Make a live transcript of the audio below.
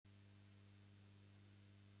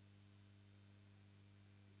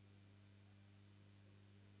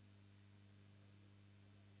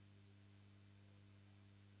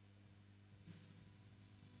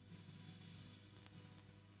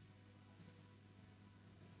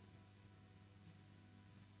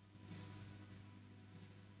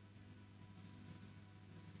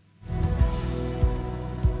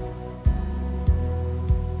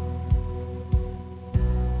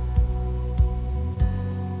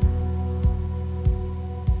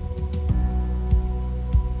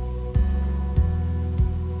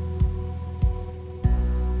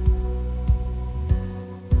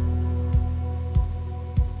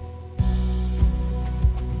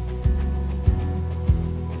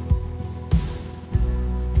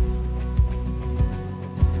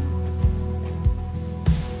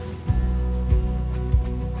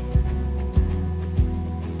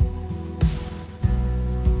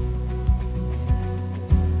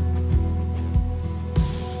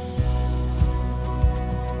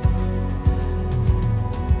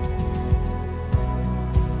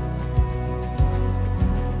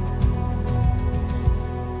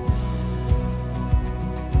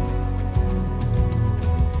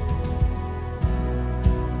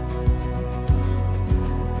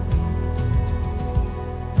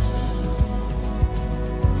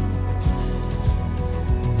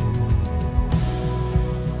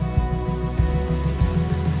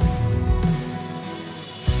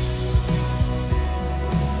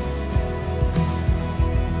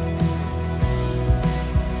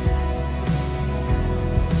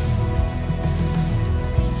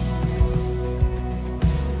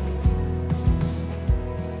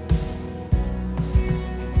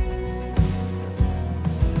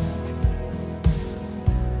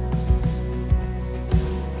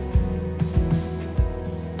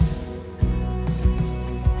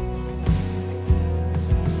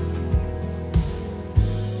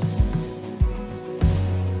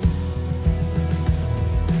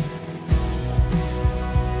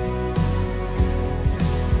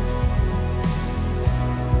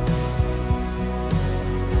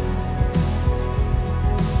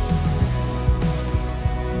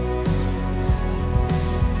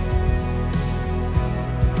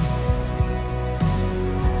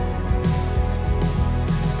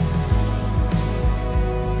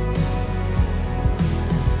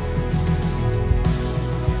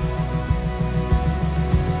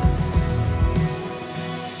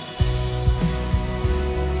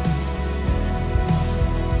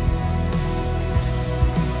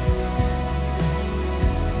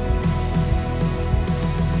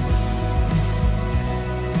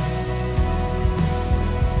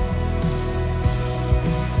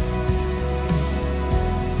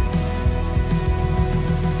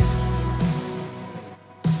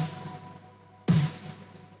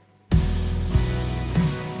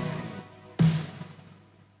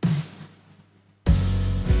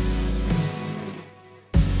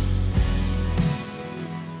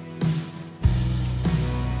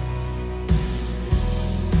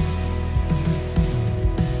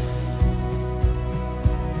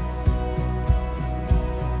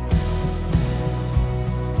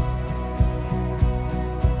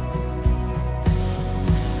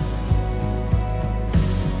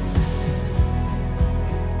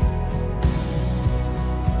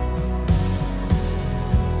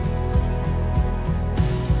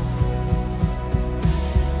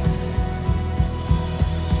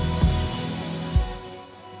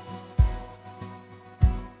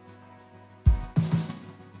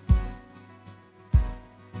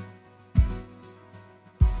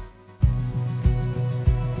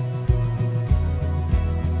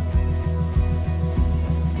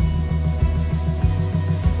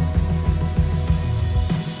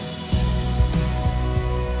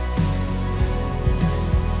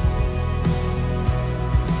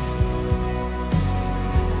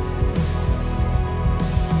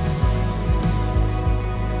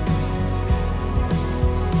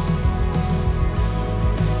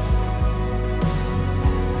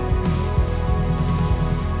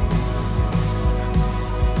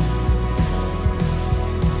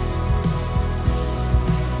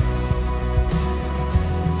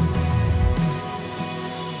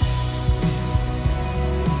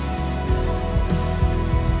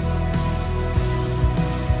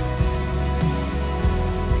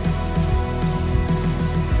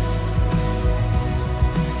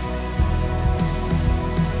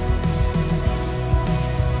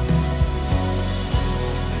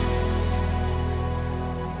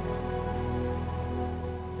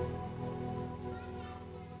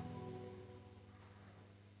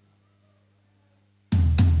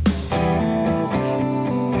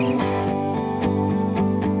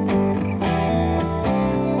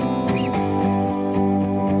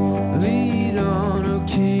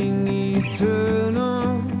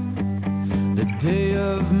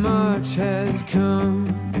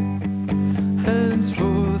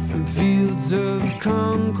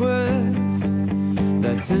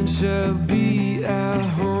innocent shall be our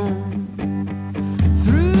home.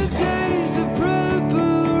 Through the days of preparation,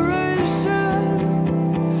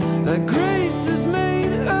 that grace has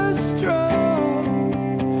made us strong.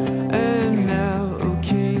 And now, O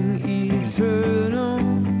King eternal,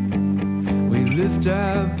 we lift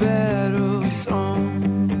our battle song.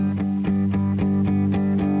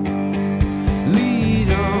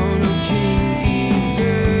 Lead on, O King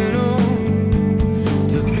eternal,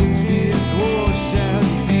 till sin's fierce war shall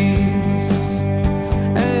cease.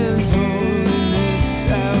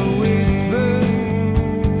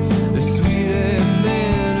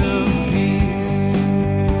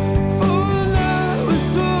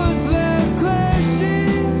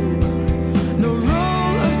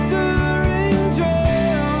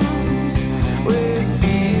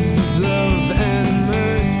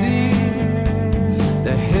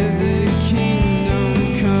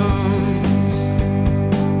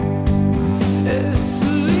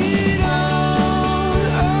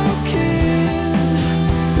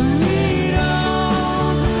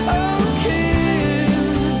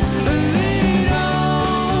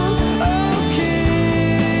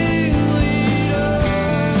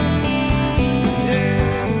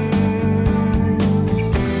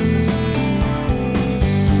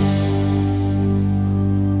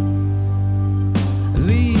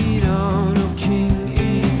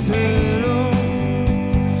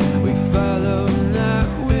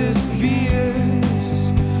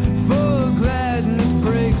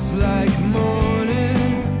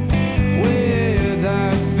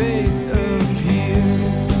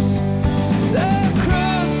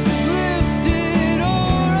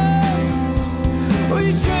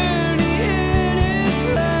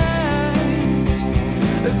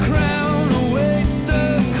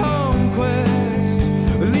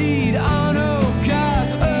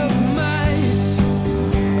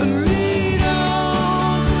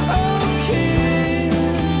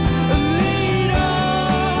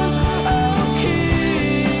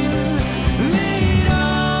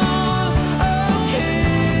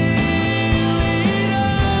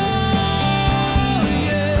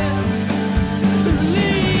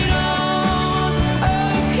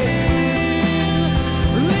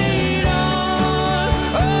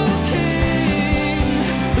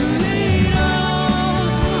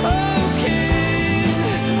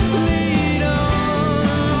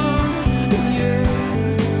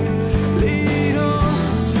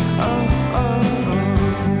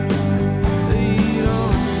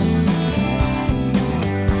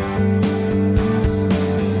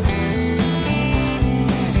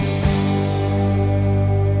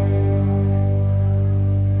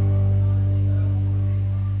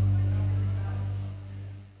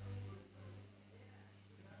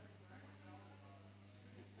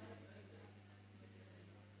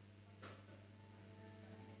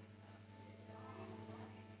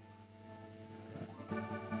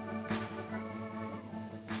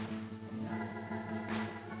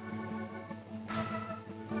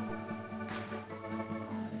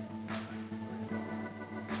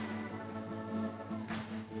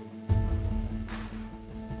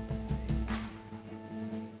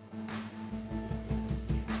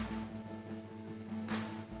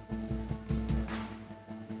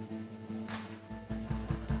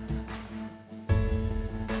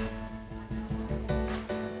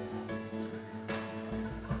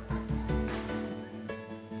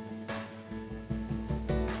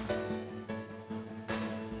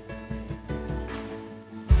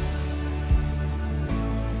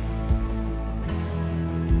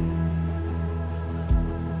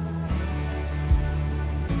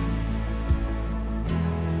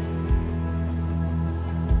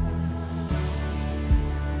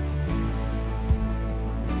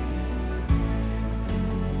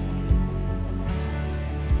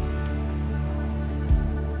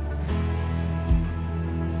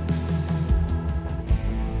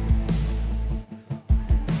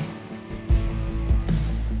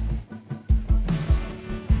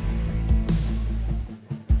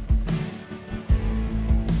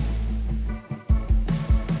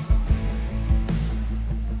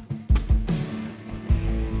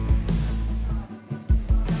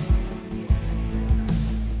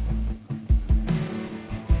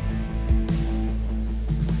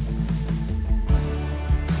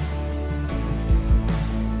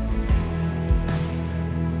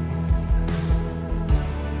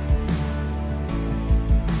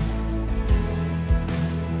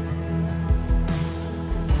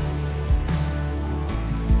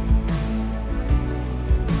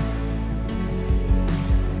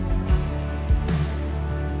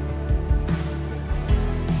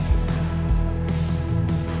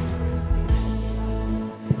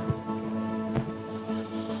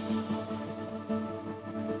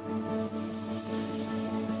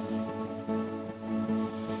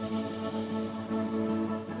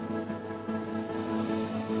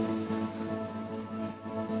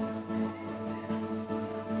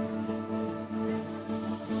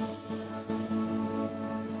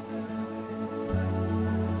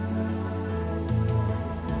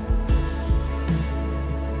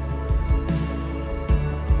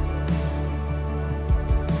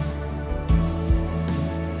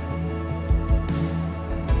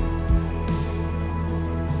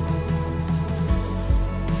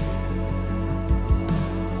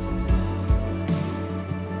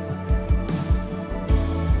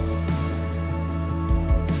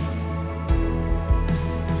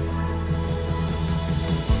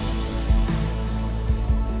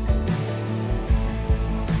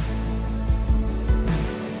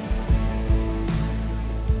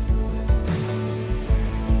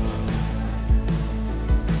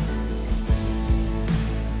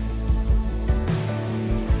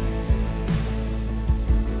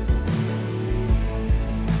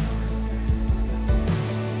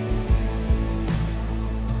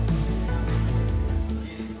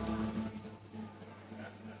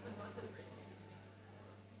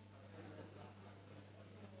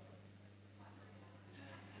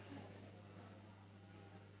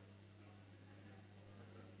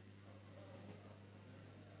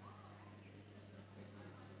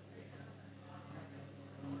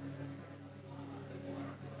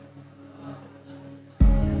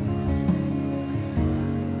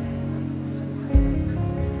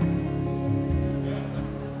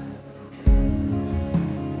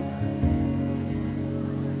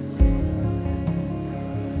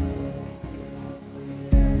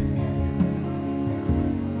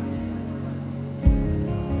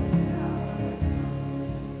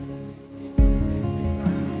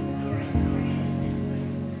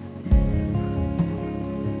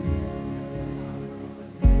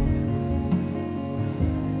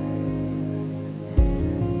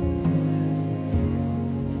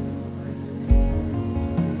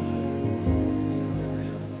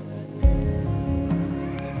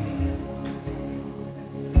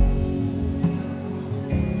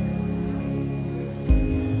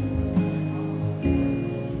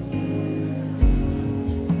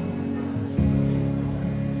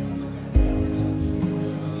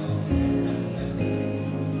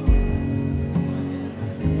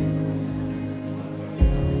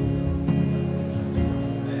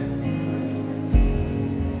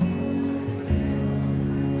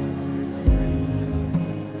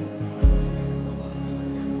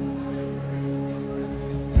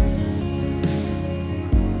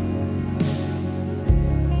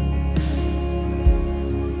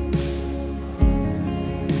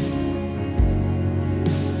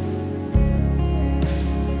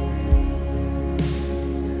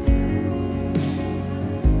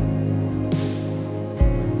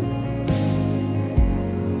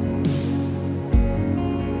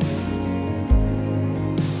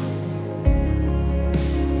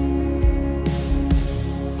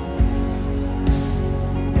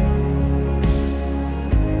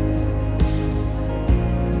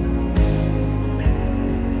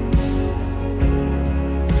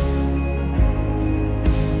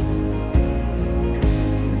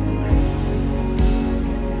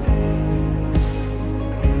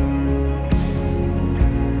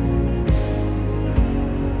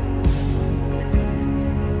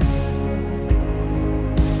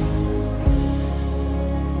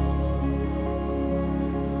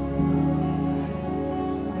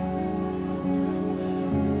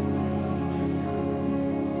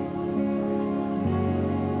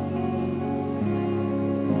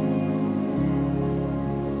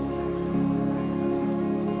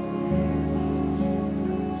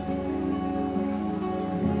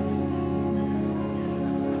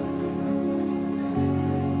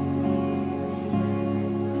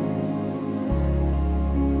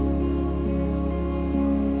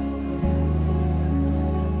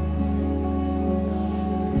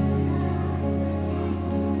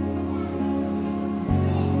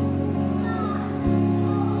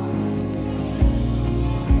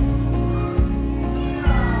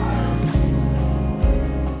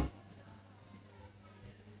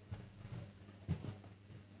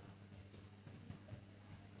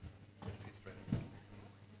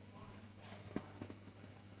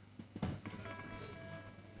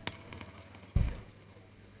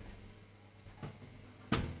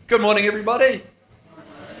 Good morning, everybody.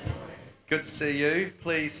 Good to see you.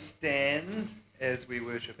 Please stand as we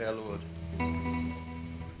worship our Lord. And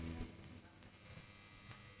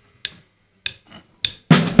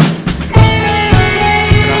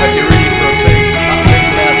I hope you're ready for a big,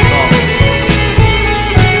 upbeat, loud song.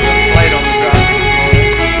 Got Slade on the drums this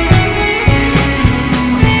morning.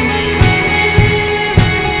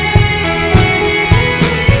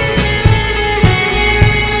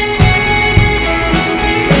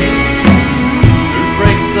 Who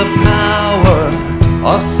breaks the power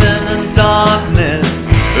of sin and darkness,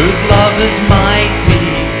 whose love is mighty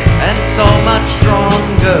and so much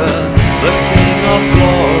stronger, the King of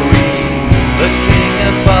glory, the King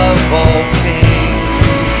above all kings,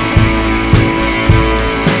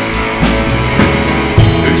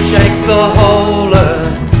 who shakes the whole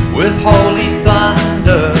earth with holy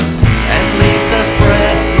thunder and leaves us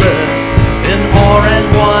breathless in awe and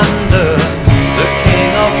wonder, the King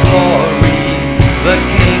of glory, the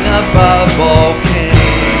King above all kings.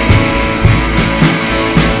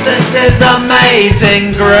 This is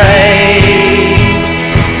amazing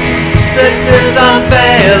grace. This is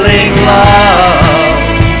unfailing love,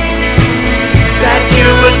 that you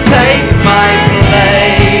would take my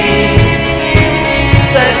place,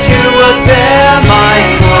 that you would bear my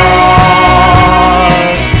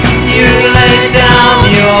cross. You laid down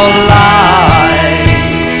your life,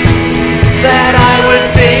 that I would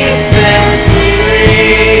be set free.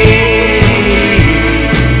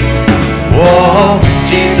 Whoa,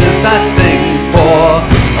 Jesus, I sing for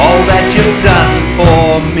all that you've done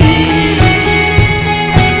for me.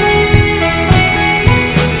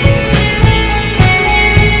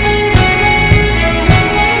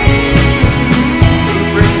 Who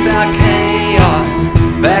brings our chaos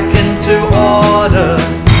back into order,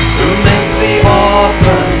 who makes the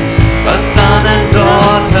orphan a son and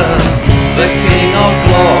daughter, the King of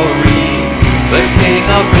glory, the King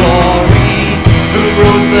of glory, who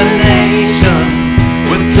rules the nations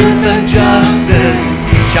with truth and justice,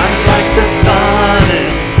 shines like the sun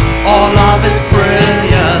in all of its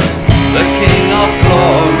brilliance, the King of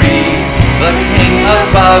glory, the King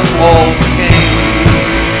above all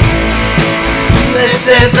kings. This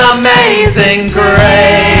is amazing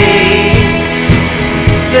grace.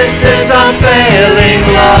 This is unfailing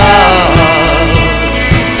love,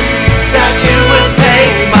 that you would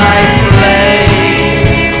take my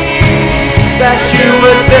place, that you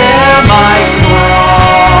would bear my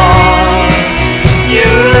cross. You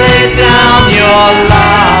laid down your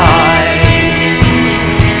life,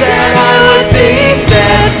 that I would be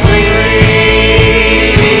set free.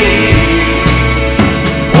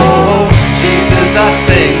 Oh, Jesus, I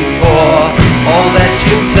sing for all that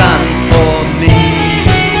you've done for me.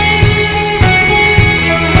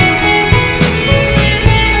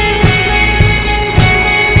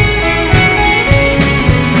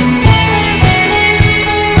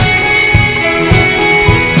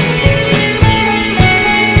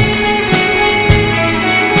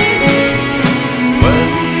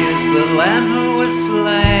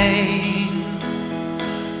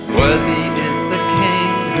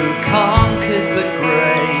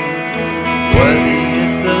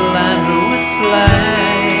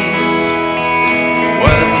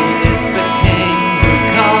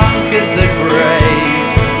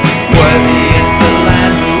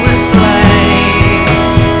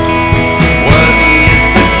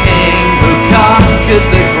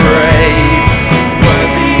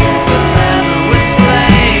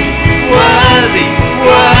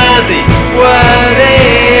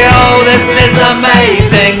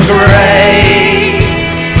 Amazing grace.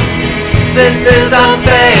 This is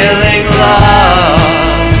unfailing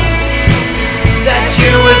love, that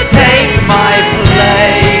you would take my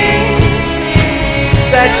place,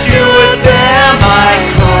 that you would bear my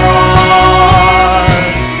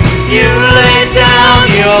cross. You laid down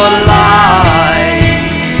your life,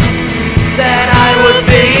 that I would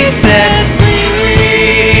be set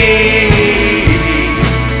free.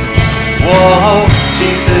 Whoa,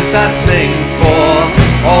 Jesus, I sing for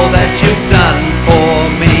all that you've done for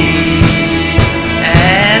me.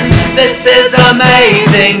 And this is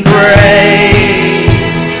amazing grace.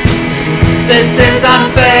 This is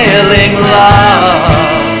unfailing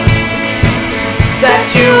love,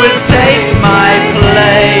 that you would take my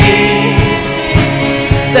place,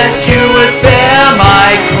 that you would bear my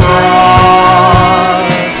cross.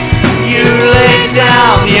 You laid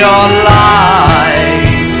down your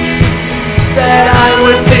life, that I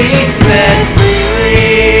would be set free.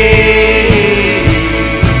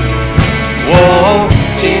 Whoa,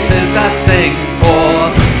 Jesus, I sing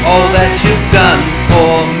for all that you've done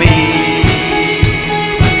for me.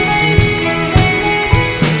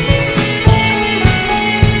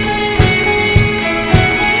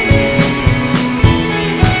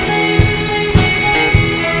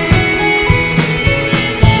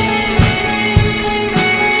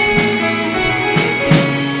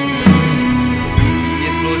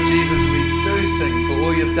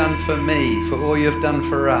 for me, for all you've done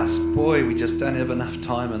for us. Boy, we just don't have enough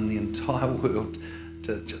time in the entire world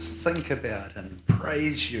to just think about and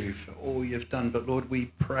praise you for all you've done. But Lord, we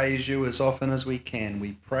praise you as often as we can.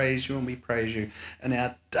 We praise you and we praise you. In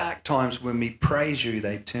our dark times, when we praise you,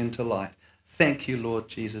 they turn to light. Thank you, Lord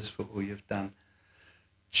Jesus, for all you've done.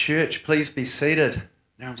 Church, please be seated.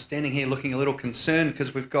 Now I'm standing here looking a little concerned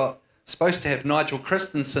because we've got supposed to have Nigel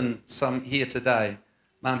Christensen here today.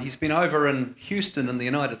 He's been over in Houston in the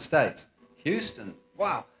United States. Houston,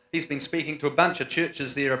 wow. He's been speaking to a bunch of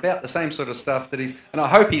churches there about the same sort of stuff and I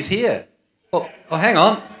hope he's here. Oh, hang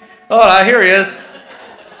on. Oh, no, here he is.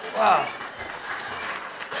 Wow.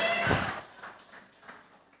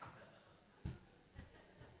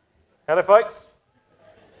 Hello, folks.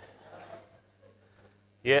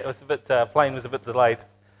 Yeah, it was a bit, plane was a bit delayed.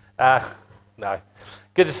 No.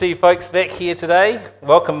 Good to see you folks back here today.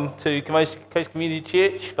 Welcome to Coast Community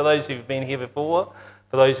Church. For those who've been here before,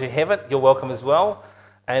 for those who haven't, you're welcome as well.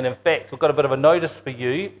 And in fact, we've got a bit of a notice for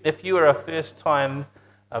you. If you are a first-time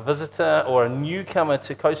visitor or a newcomer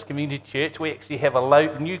to Coast Community Church, we actually have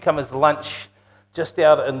a newcomer's lunch just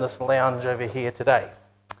out in this lounge over here today.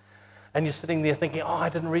 And you're sitting there thinking, oh, I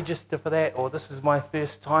didn't register for that, or this is my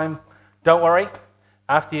first time. Don't worry.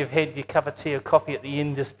 After you've had your cup of tea or coffee at the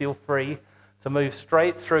end, just feel free to move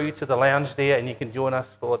straight through to the lounge there and you can join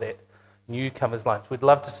us for that newcomer's lunch. We'd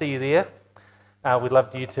love to see you there. We'd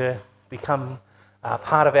love you to become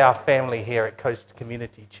part of our family here at Coast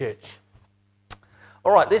Community Church.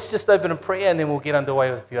 All right, let's just open in prayer and then we'll get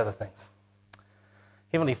underway with a few other things.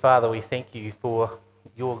 Heavenly Father, we thank you for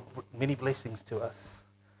your many blessings to us.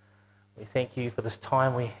 We thank you for this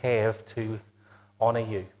time we have to honour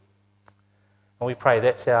you. And we pray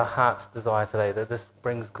that's our heart's desire today, that this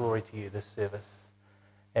brings glory to you, this service,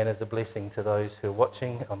 and is a blessing to those who are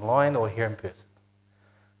watching online or here in person.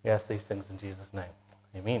 We ask these things in Jesus' name.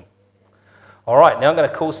 Amen. All right, now I'm going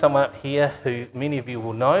to call someone up here who many of you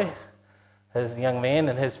will know, his young man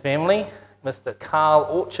and his family, Mr. Carl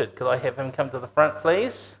Orchard. Could I have him come to the front,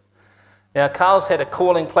 please? Now, Carl's had a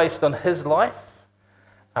calling placed on his life,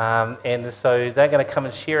 and so they're going to come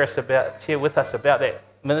and share with us about that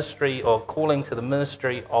ministry or calling to the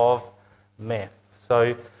ministry of math.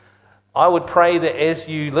 So I would pray that as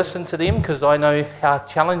you listen to them, because I know how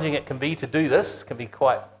challenging it can be to do this, can be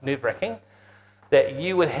quite nerve-wracking, that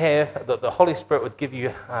you would have, that the Holy Spirit would give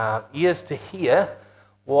you ears to hear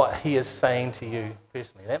what he is saying to you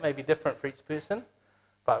personally. That may be different for each person,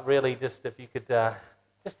 but really just if you could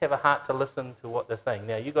just have a heart to listen to what they're saying.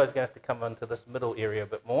 Now, you guys are going to have to come into this middle area a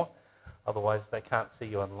bit more, otherwise they can't see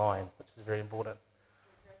you online, which is very important.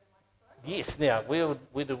 Yes, now, where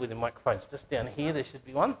do with the microphones? Just down here, there should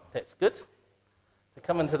be one. That's good. So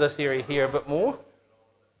come into this area here a bit more.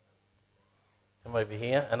 Come over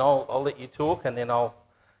here, and I'll let you talk, and then I'll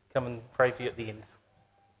come and pray for you at the end.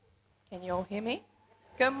 Can you all hear me?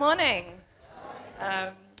 Good morning.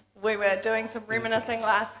 We were doing some reminiscing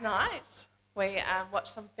last night. We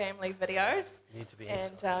watched some family videos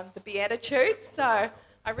and the Beatitudes. So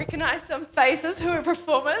I recognise some faces who are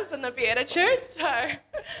performers in the Beatitudes. So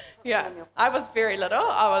yeah, I was very little.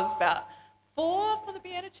 I was about 4 for the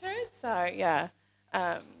Beatitudes. So yeah,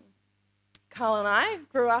 Carl and I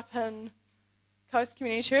grew up in Coast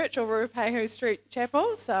Community Church or Ruapehu Street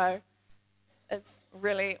Chapel. So it's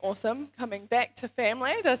really awesome coming back to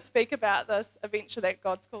family to speak about this adventure that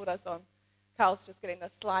God's called us on. Carl's just getting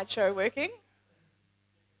the slideshow working.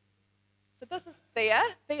 So this is Thea.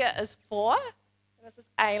 Thea is 4. And this is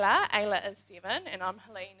Ayla. Ayla is 7. And I'm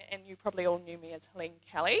Helene, and you probably all knew me as Helene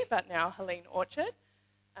Kelly, but now Helene Orchard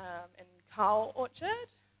and Carl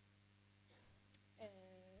Orchard. And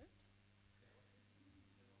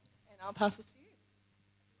I'll pass this to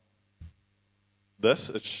you. This,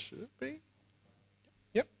 it should be.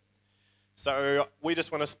 Yep. So we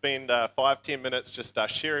just want to spend 5-10 minutes just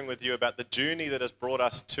sharing with you about the journey that has brought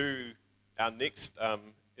us to our next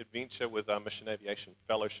adventure with our Mission Aviation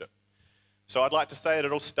Fellowship. So I'd like to say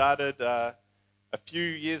it all started a few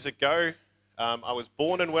years ago. I was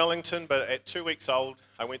born in Wellington, but at 2 weeks old,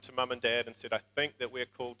 I went to Mum and Dad and said, I think that we're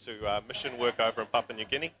called to mission work over in Papua New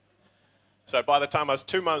Guinea. So by the time I was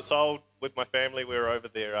 2 months old with my family, we were over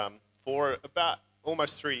there for about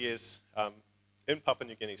almost 3 years in Papua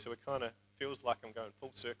New Guinea. So it kind of feels like I'm going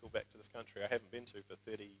full circle back to this country I haven't been to for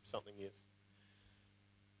 30-something years.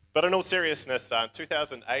 But in all seriousness,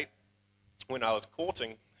 2008, when I was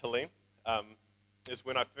courting Helene, is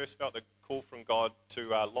when I first felt the call from God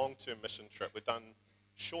to a long-term mission trip. We'd done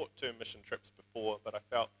short-term mission trips before, but I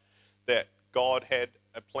felt that God had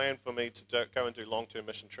a plan for me to go and do long-term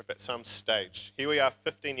mission trip at some stage. Here we are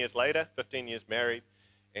 15 years later, 15 years married,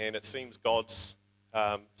 and it seems God's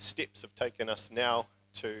steps have taken us now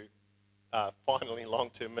to finally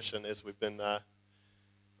long-term mission as we've been, yeah,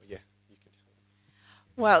 you can tell.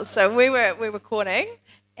 Well, so we were courting,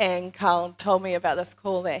 and Carl told me about this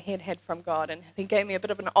call that he'd had from God, and he gave me a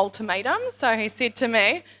bit of an ultimatum. So he said to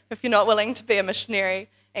me, if you're not willing to be a missionary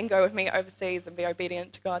and go with me overseas and be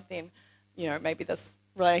obedient to God, then, you know, maybe this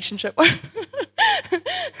relationship won't.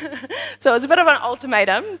 So it was a bit of an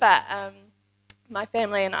ultimatum, but my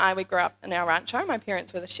family and I, we grew up in our rancho. My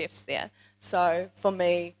parents were the chefs there. So for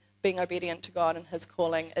me, being obedient to God and his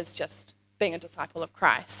calling is just being a disciple of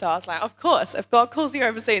Christ. So I was like, of course, if God calls you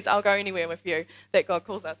overseas, I'll go anywhere with you that God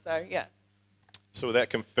calls us. So, yeah. So with that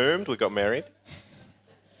confirmed, we got married.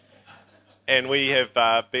 And we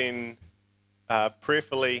have been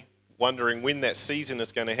prayerfully wondering when that season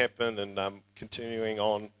is going to happen and continuing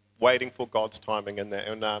on, waiting for God's timing in that.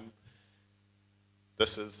 And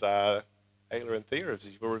this is Ayla and Thea, as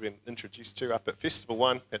you've already been introduced to, up at Festival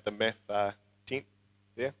 1 at the MAF tent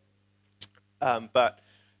there. But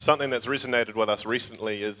something that's resonated with us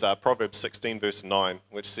recently is Proverbs 16 verse 9,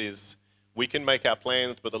 which says, we can make our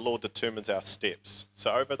plans, but the Lord determines our steps.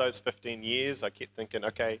 So over those 15 years, I kept thinking,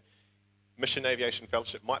 okay, Mission Aviation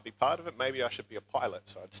Fellowship might be part of it. Maybe I should be a pilot.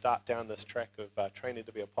 So I'd start down this track of training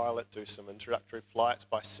to be a pilot, do some introductory flights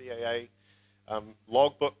by CAA,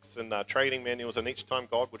 logbooks and training manuals, and each time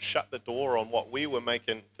God would shut the door on what we were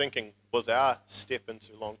thinking was our step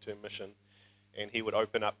into long-term mission, and he would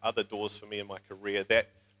open up other doors for me in my career. That,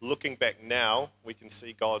 looking back now, we can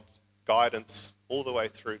see God's guidance all the way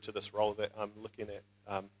through to this role that I'm looking at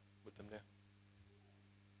with them now.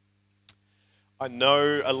 I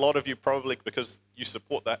know a lot of you probably, because you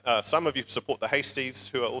support that, some of you support the Hasties,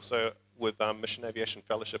 who are also with Mission Aviation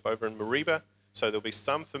Fellowship over in Mariba. So there'll be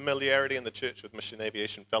some familiarity in the church with Mission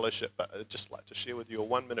Aviation Fellowship, but I'd just like to share with you a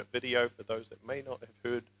 1-minute video for those that may not have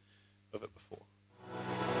heard of it before.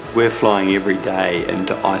 We're flying every day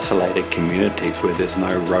into isolated communities where there's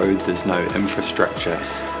no road, there's no infrastructure.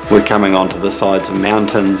 We're coming onto the sides of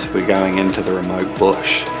mountains, we're going into the remote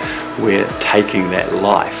bush. We're taking that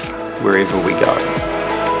life wherever we go.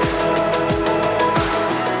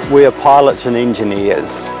 We are pilots and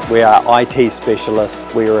engineers. We are IT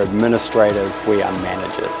specialists, we are administrators, we are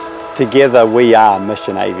managers. Together we are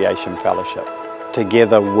Mission Aviation Fellowship.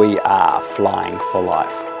 Together we are flying for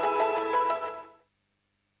life.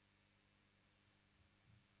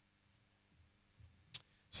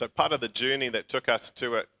 So part of the journey that took us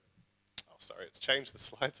to it, oh sorry, it's changed the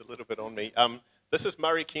slides a little bit on me. This is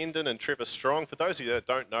Murray Kendon and Trevor Strong. For those of you that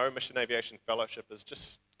don't know, Mission Aviation Fellowship is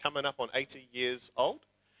just coming up on 80 years old.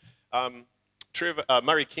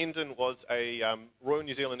 Murray Kendon was a Royal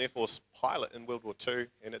New Zealand Air Force pilot in World War II,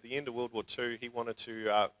 and at the end of World War II, he wanted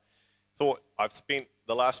to, thought, I've spent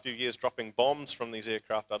the last few years dropping bombs from these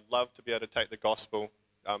aircraft. I'd love to be able to take the gospel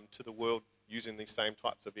to the world using these same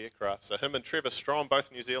types of aircraft. So him and Trevor Strong,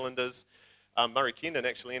 both New Zealanders. Murray Kendon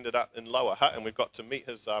actually ended up in Lower Hutt, and we've got to meet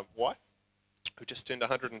his wife, who just turned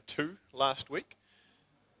 102 last week.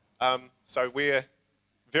 So we're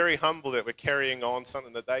very humble that we're carrying on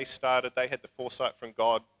something that they started. They had the foresight from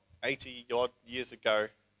God 80-odd years ago,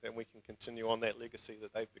 and we can continue on that legacy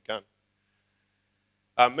that they've begun.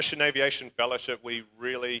 Mission Aviation Fellowship, we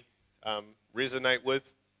really resonate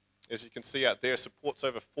with. As you can see out there, supports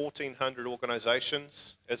over 1,400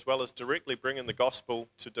 organisations, as well as directly bringing the gospel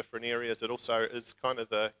to different areas. It also is kind of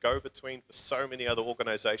the go-between for so many other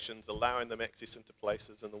organisations, allowing them access into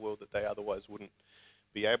places in the world that they otherwise wouldn't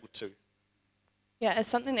be able to. Yeah, it's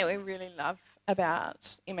something that we really love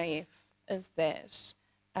about MAF is that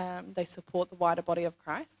they support the wider body of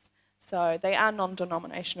Christ. So they are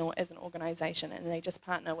non-denominational as an organisation, and they just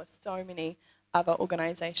partner with so many other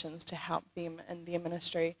organisations to help them in their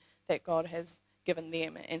ministry that God has given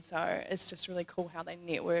them. And so it's just really cool how they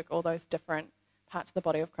network all those different parts of the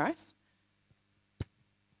body of Christ.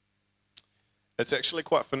 It's actually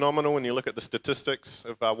quite phenomenal when you look at the statistics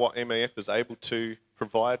of what MAF is able to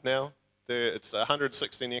provide now. It's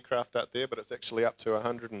 116 aircraft out there, but it's actually up to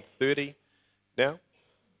 130 now.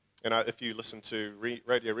 And if you listen to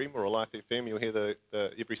Radio Rema or Life FM, you'll hear the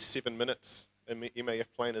every 7 minutes an MAF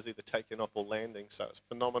plane is either taking off or landing. So it's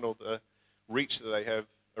phenomenal the reach that they have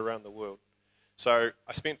around the world. So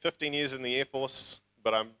I spent 15 years in the Air Force,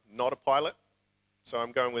 but I'm not a pilot. So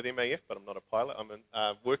I'm going with MAF, but I'm not a pilot.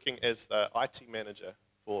 I'm working as the IT manager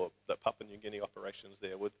for the Papua New Guinea operations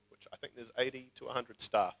there, which I think there's 80 to 100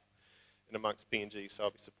 staff in amongst PNG. So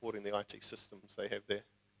I'll be supporting the IT systems they have there.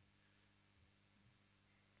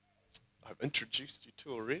 I've introduced you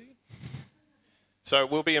to already. So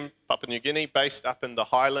we'll be in Papua New Guinea, based up in the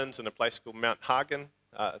highlands in a place called Mount Hagen.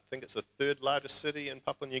 I think it's the 3rd largest city in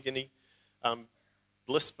Papua New Guinea.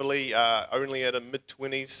 blissfully only at a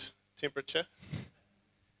mid-20s temperature.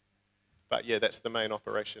 But yeah, that's the main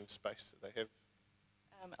operation space that they have.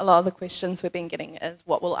 A lot of the questions we've been getting is,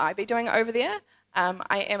 what will I be doing over there?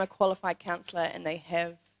 I am a qualified counsellor, and they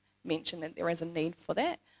have mentioned that there is a need for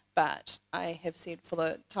that, but I have said for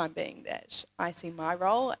the time being that I see my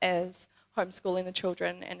role as homeschooling the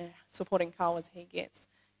children and supporting Carl as he gets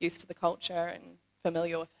used to the culture and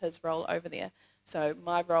familiar with his role over there. So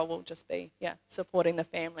my role will just be, supporting the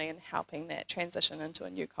family and helping that transition into a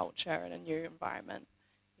new culture and a new environment.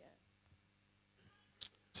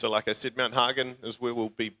 So like I said, Mount Hagen is where we'll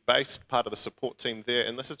be based, part of the support team there.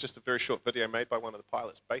 And this is just a very short video made by one of the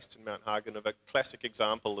pilots based in Mount Hagen of a classic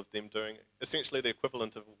example of them doing essentially the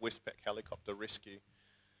equivalent of a Westpac helicopter rescue.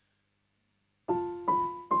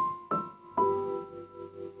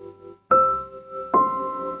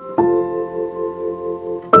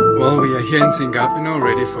 Well, we are here in Singapore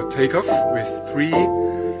ready for takeoff with 3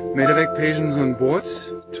 medevac patients on board,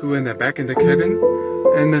 2 in the back in the cabin,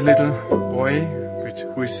 and a little boy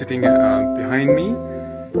who is sitting behind me,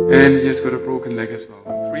 and he has got a broken leg as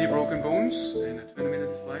well. 3 broken bones and a 20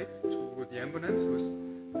 minutes flight to the ambulance,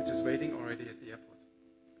 which is waiting already at the airport.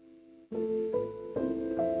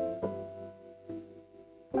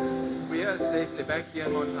 We are safely back here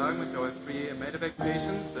in Mount Hagen with our 3 medevac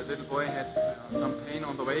patients. The little boy had some pain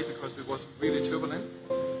on the way because it was really turbulent.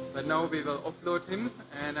 But now we will offload him,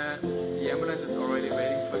 and the ambulance is already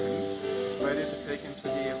waiting for him, ready to take him to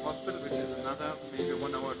the hospital, which is another maybe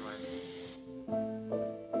 1 hour drive.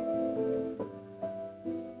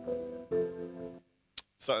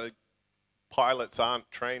 So pilots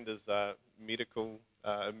aren't trained as medical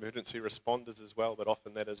emergency responders as well, but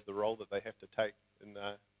often that is the role that they have to take in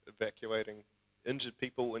evacuating injured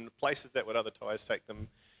people in places that would otherwise take them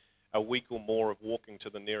a week or more of walking to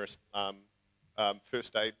the nearest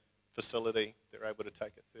first aid facility. They're able to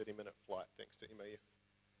take a 30-minute flight thanks to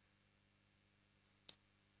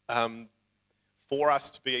MAF. For us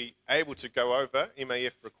to be able to go over,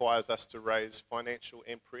 MAF requires us to raise financial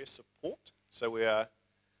and prayer support. So we are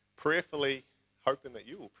prayerfully hoping that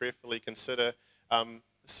you will prayerfully consider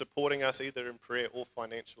supporting us either in prayer or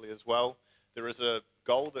financially as well. There is a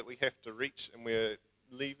goal that we have to reach, and we're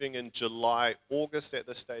leaving in July, August at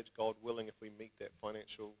this stage, God willing, if we meet that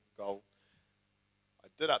financial goal. I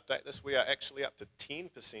did update this. We are actually up to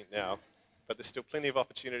 10% now, but there's still plenty of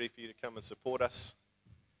opportunity for you to come and support us.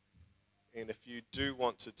 And if you do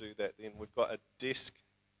want to do that, then we've got a desk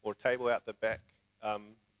or table out the back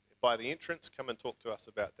by the entrance. Come and talk to us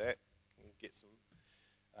about that and get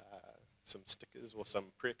some stickers or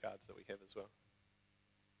some prayer cards that we have as well.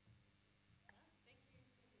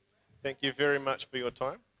 Thank you very much for your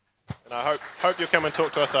time, and I hope you'll come and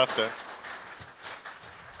talk to us after. Before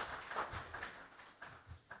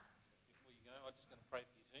you go, I'm just going to pray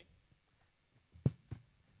for you too.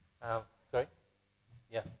 Sorry?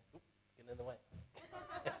 Yeah. Oop, getting in the way.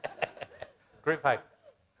 Group hug.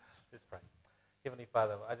 Let's pray. Heavenly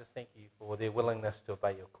Father, I just thank you for their willingness to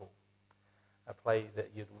obey your call. I pray that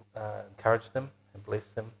you'd encourage them and bless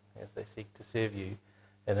them as they seek to serve you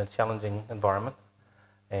in a challenging environment.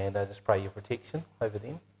 And I just pray your protection over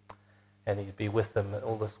them, and you'd be with them in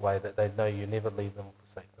all this way that they know you never leave them or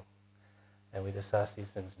forsake them. And we just ask these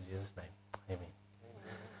things in Jesus' name. Amen.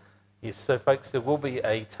 Yes, so folks, there will be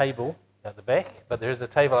a table at the back, but there is a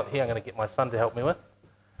table up here I'm going to get my son to help me with.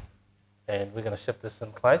 And we're going to shift this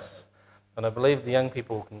in close. And I believe the young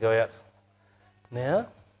people can go out now.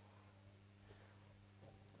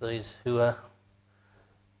 Those who are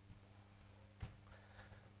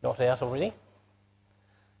not out already.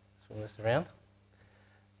 Swing this around.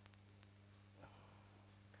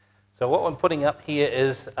 So what I'm putting up here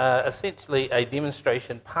is essentially a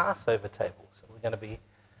demonstration Passover table. So we're going to be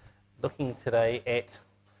looking today at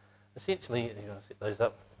essentially, you want to set those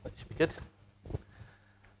up, that should be good.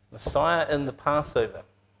 Messiah in the Passover.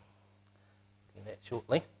 Looking at that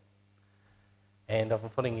shortly. And I'm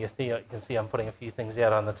putting you can see I'm putting a few things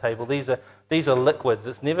out on the table. These are liquids.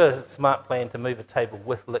 It's never a smart plan to move a table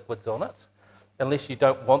with liquids on it, unless you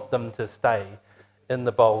don't want them to stay in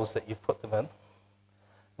the bowls that you've put them in. In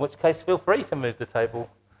which case, feel free to move the table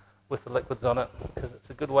with the liquids on it, because it's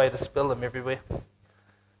a good way to spill them everywhere.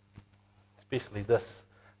 Especially this.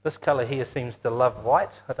 This colour here seems to love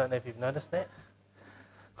white. I don't know if you've noticed that.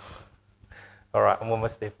 All right, I'm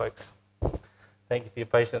almost there, folks. Thank you for your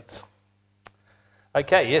patience.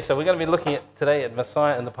 Okay, so we're going to be looking at today at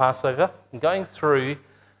Messiah and the Passover, and going through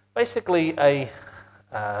basically a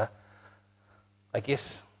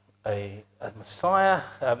Messiah,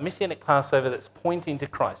 a Messianic Passover that's pointing to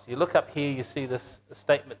Christ. You look up here, you see this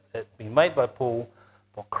statement that's been made by Paul,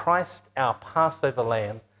 For Christ, our Passover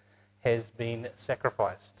lamb, has been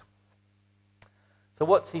sacrificed. So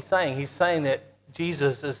what's he saying? He's saying that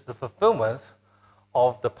Jesus is the fulfillment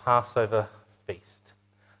of the Passover feast.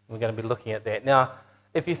 We're going to be looking at that. Now,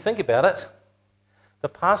 if you think about it, the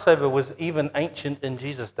Passover was even ancient in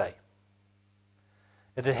Jesus' day.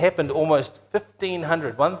 It had happened almost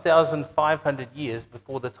 1,500 years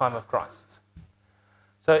before the time of Christ.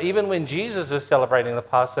 So even when Jesus is celebrating the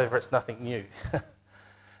Passover, it's nothing new.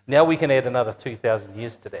 Now we can add another 2,000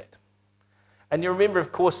 years to that. And you remember,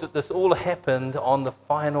 of course, that this all happened on the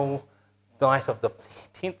final night of the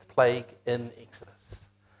 10th plague in Exodus.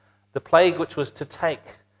 The plague which was to take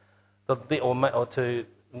or to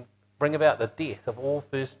bring about the death of all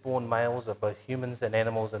firstborn males of both humans and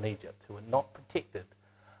animals in Egypt who were not protected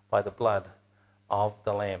by the blood of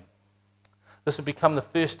the Lamb. This would become the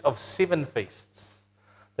first of 7 feasts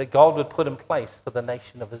that God would put in place for the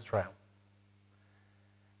nation of Israel.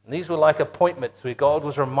 And these were like appointments where God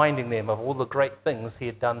was reminding them of all the great things he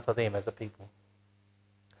had done for them as a people.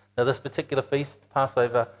 Now this particular feast,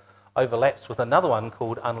 Passover, overlaps with another one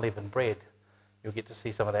called unleavened bread. You'll get to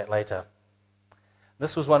see some of that later.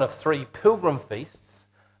 This was one of 3 pilgrim feasts,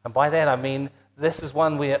 and by that I mean this is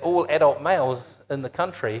one where all adult males in the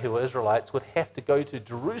country who were Israelites would have to go to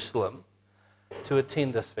Jerusalem to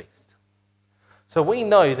attend this feast. So we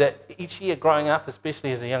know that each year growing up,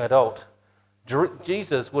 especially as a young adult,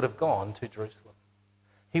 Jesus would have gone to Jerusalem.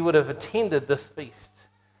 He would have attended this feast.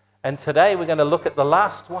 And today we're going to look at the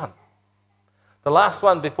last one. The last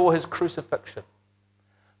one before his crucifixion.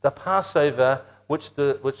 The Passover, which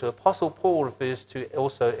the Apostle Paul refers to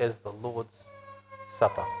also as the Lord's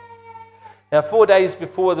Supper. Now 4 days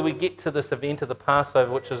before we get to this event of the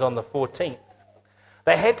Passover, which is on the 14th,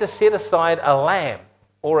 they had to set aside a lamb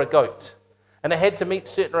or a goat. And it had to meet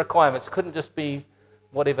certain requirements. It couldn't just be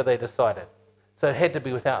whatever they decided. So it had to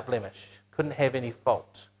be without blemish. Couldn't have any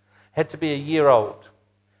fault. Had to be a year old.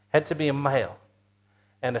 Had to be a male.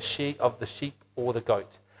 And a sheep of the sheep or the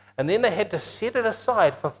goat. And then they had to set it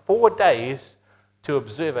aside for 4 days to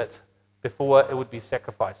observe it before it would be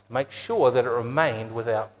sacrificed. To make sure that it remained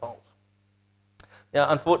without fault. Now,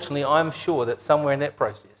 unfortunately, I'm sure that somewhere in that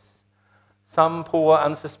process, some poor,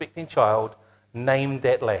 unsuspecting child named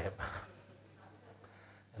that lamb.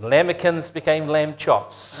 And lambikins became lamb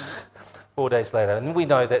chops 4 days later. And we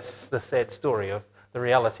know that's the sad story of the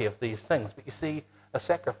reality of these things. But you see, a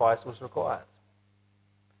sacrifice was required.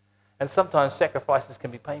 And sometimes sacrifices can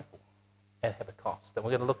be painful and have a cost. And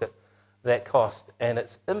we're going to look at that cost and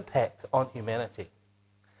its impact on humanity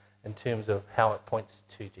in terms of how it points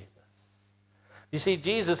to Jesus. You see,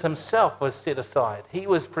 Jesus himself was set aside. He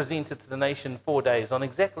was presented to the nation 4 days on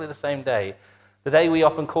exactly the same day, the day we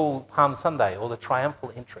often call Palm Sunday, or the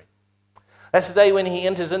triumphal entry. That's the day when he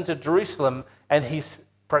enters into Jerusalem and he's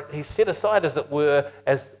set aside, as it were,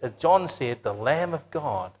 as John said, the Lamb of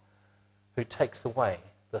God who takes away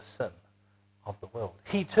the sin of the world.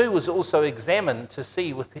 He too was also examined to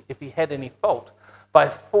see if he had any fault by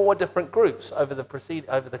 4 different groups over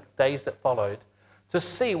the days that followed to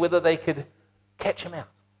see whether they could catch him out.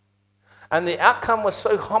 And the outcome was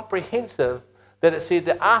so comprehensive that it said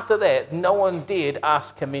that after that, no one dared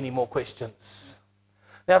ask him any more questions.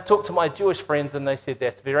 Now, I've talked to my Jewish friends and they said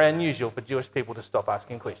that's very unusual for Jewish people to stop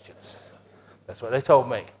asking questions. That's what they told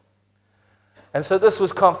me. And so this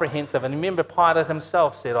was comprehensive. And remember, Pilate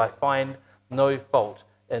himself said, I find no fault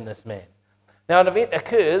in this man. Now, an event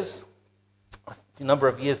occurs a number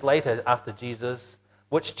of years later after Jesus,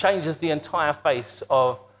 which changes the entire face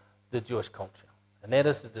of the Jewish culture. And that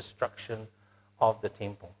is the destruction of the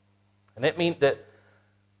temple. And that meant that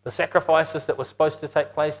the sacrifices that were supposed to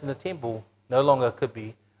take place in the temple no longer could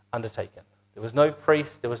be undertaken. There was no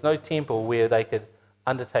priest, there was no temple where they could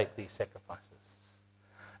undertake these sacrifices.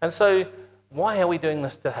 And so, why are we doing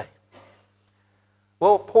this today?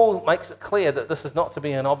 Well, Paul makes it clear that this is not to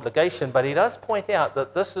be an obligation, but he does point out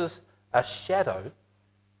that this is a shadow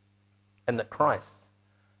and that Christ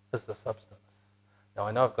is the substance. Now,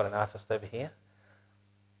 I know I've got an artist over here.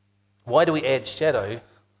 Why do we add shadow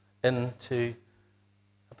into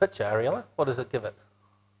a picture, Ariella? What does it give it?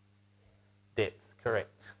 Depth, correct.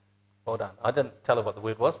 Well done. I didn't tell her what the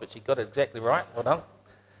word was, but she got it exactly right. Well done.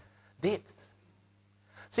 Depth.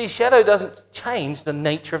 See, shadow doesn't change the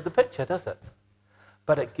nature of the picture, does it?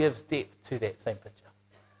 But it gives depth to that same picture.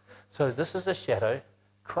 So this is a shadow.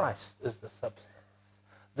 Christ is the substance.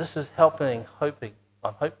 This is hopefully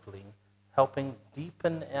helping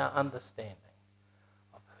deepen our understanding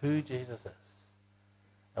of who Jesus is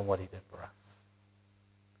and what he did for us.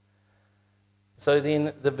 So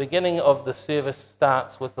then the beginning of the service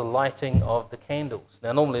starts with the lighting of the candles.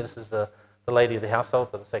 Now normally this is the the lady of the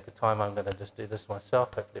household. For the sake of time, I'm going to just do this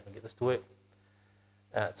myself. Hopefully I can get this to work.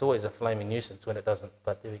 It's always a flaming nuisance when it doesn't,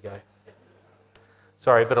 but there we go.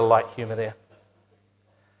 Sorry, a bit of light humour there.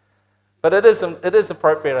 But it is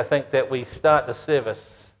appropriate, I think, that we start the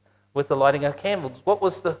service with the lighting of candles. What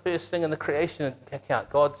was the first thing in the creation account?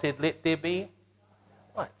 God said, let there be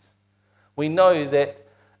lights. We know that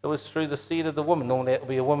it was through the seed of the woman, normally it would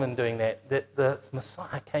be a woman doing that the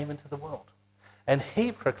Messiah came into the world. And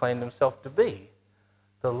he proclaimed himself to be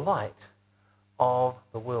the light of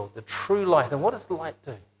the world, the true light. And what does the light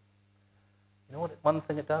do? You know what one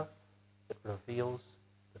thing it does? It reveals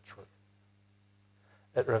the truth.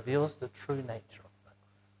 It reveals the true nature of things.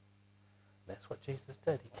 That's what Jesus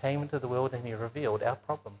did. He came into the world and he revealed our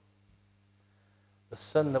problem. The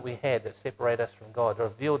sin that we had that separated us from God,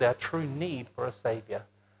 revealed our true need for a Saviour,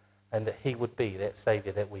 and that he would be that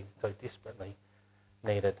Saviour that we so desperately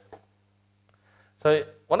needed. So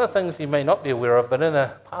one of the things you may not be aware of, but in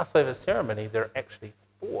a Passover ceremony, there are actually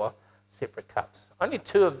 4 separate cups. Only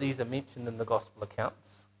 2 of these are mentioned in the Gospel accounts.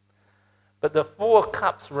 But the 4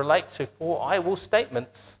 cups relate to 4 I will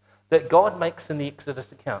statements that God makes in the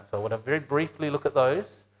Exodus account. So I want to very briefly look at those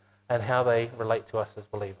and how they relate to us as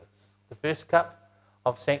believers. The first cup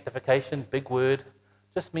of sanctification, big word,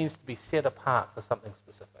 just means to be set apart for something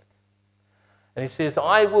specific. And he says,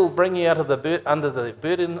 I will bring you out of under the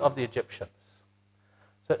burden of the Egyptians.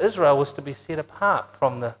 So Israel was to be set apart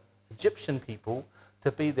from the Egyptian people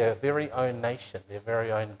to be their very own nation, their very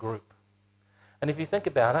own group. And if you think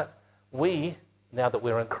about it, we, now that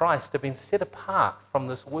we're in Christ, have been set apart from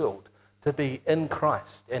this world to be in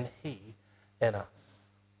Christ and he in us.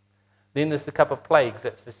 Then there's the cup of plagues,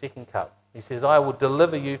 that's the second cup. He says, I will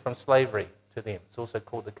deliver you from slavery to them. It's also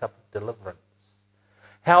called the cup of deliverance.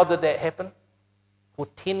 How did that happen? Well,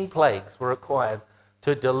 10 plagues were required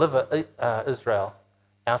to deliver Israel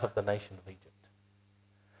out of the nation of Egypt.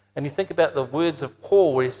 And you think about the words of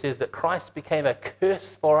Paul where he says that Christ became a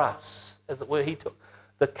curse for us, as it were. He took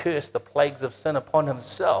the curse, the plagues of sin upon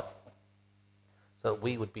himself so that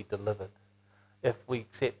we would be delivered if we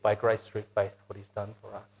accept by grace through faith what he's done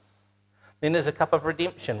for us. Then there's a cup of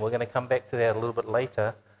redemption. We're going to come back to that a little bit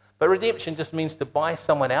later. But redemption just means to buy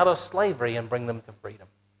someone out of slavery and bring them to freedom.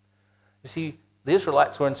 You see, the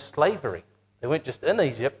Israelites were in slavery. They weren't just in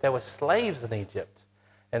Egypt, they were slaves in Egypt.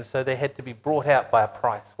 And so they had to be brought out by a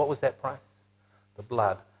price. What was that price? The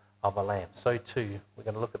blood of a lamb. So too, we're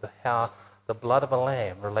going to look at how the blood of a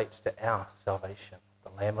lamb relates to our salvation, the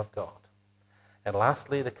Lamb of God. And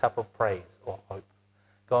lastly, the cup of praise or hope.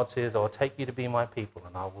 God says, I'll take you to be my people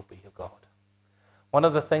and I will be your God. One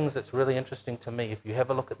of the things that's really interesting to me, if you have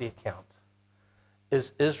a look at the account,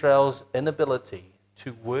 is Israel's inability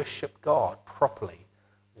to worship God properly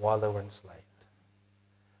while they were enslaved.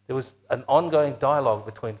 There was an ongoing dialogue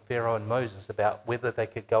between Pharaoh and Moses about whether they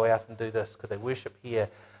could go out and do this, could they worship here,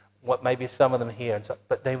 what maybe some of them here, and so,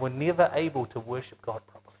 but they were never able to worship God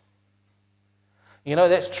properly. You know,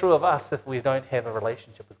 that's true of us if we don't have a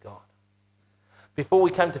relationship with God. Before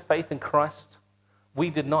we came to faith in Christ, we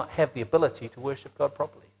did not have the ability to worship God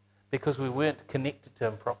properly because we weren't connected to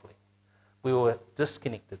him properly. We were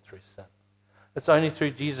disconnected through sin. It's only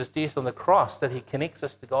through Jesus' death on the cross that he connects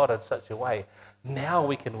us to God in such a way. Now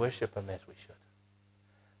we can worship him as we should.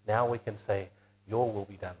 Now we can say, your will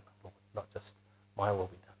be done, Lord, not just my will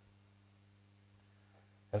be done.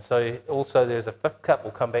 And so also there's a 5th cup,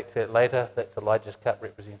 we'll come back to it later, that's Elijah's cup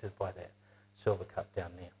represented by that silver cup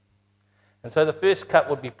down there. And so the first cup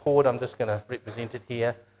would be poured, I'm just going to represent it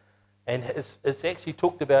here. And it's actually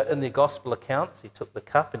talked about in the gospel accounts. He took the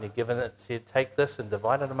cup and he given it, said, take this and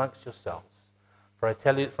divide it amongst yourselves. For I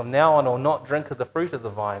tell you, from now on, I'll not drink of the fruit of the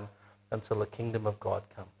vine until the kingdom of God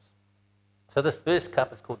comes. So this first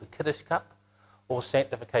cup is called the Kiddush cup, or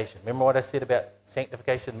sanctification. Remember what I said about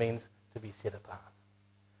sanctification means to be set apart.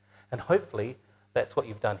 And hopefully, that's what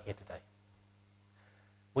you've done here today.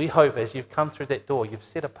 We hope as you've come through that door, you've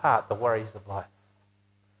set apart the worries of life.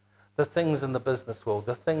 The things in the business world,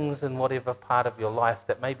 the things in whatever part of your life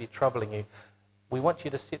that may be troubling you, we want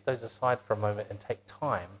you to set those aside for a moment and take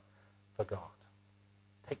time for God.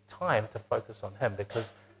 Take time to focus on him, because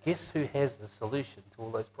guess who has the solution to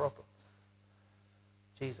all those problems?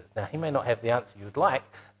 Jesus. Now, he may not have the answer you would like,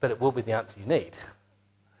 but it will be the answer you need.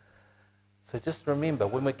 So just remember,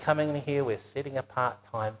 when we're coming in here, we're setting apart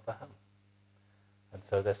time for him. And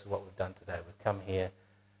so this is what we've done today. We've come here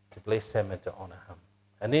to bless him and to honour him.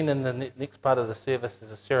 And then in the next part of the service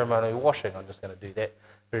is a ceremonial washing. I'm just going to do that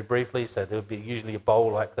very briefly. So there would be usually a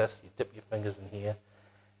bowl like this. You dip your fingers in here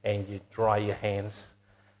and you dry your hands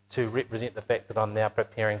to represent the fact that I'm now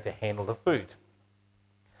preparing to handle the food.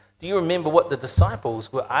 Do you remember what the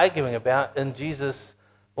disciples were arguing about in Jesus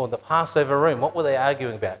or the Passover room? What were they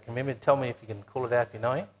arguing about? Can you remember? Tell me if you can call it out if you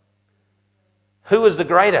know. Who was the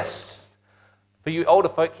greatest? For you older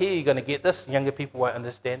folk here, you're going to get this. Younger people won't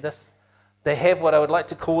understand this. They have what I would like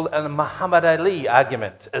to call a Muhammad Ali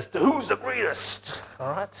argument as to who's the greatest.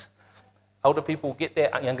 All right? Older people get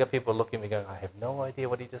that. Younger people are looking at me going, I have no idea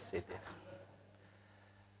what he just said there.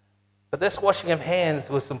 But this washing of hands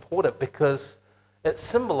was important because it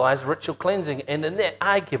symbolized ritual cleansing. And in that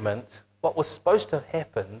argument, what was supposed to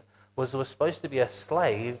happen was there was supposed to be a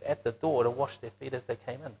slave at the door to wash their feet as they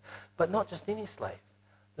came in. But not just any slave.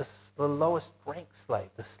 The lowest rank slave,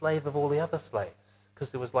 the slave of all the other slaves. Because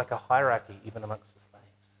there was like a hierarchy even amongst the slaves.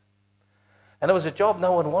 And it was a job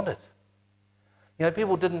no one wanted. You know,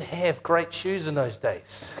 people didn't have great shoes in those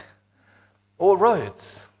days. Or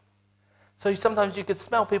roads. So sometimes you could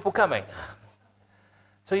smell people coming.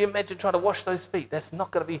 So you imagine trying to wash those feet. That's not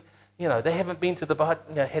going to be, you know, they haven't been to the,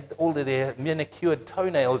 had all of their manicured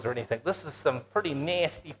toenails or anything. This is some pretty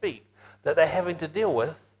nasty feet that they're having to deal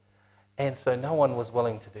with. And so no one was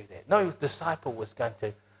willing to do that. No disciple was going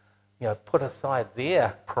to, put aside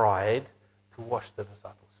their pride to wash the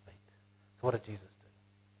disciples' feet. So what did Jesus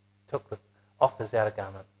do? Took off his outer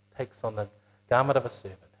garment, takes on the garment of a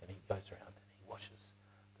servant, and he goes around and he washes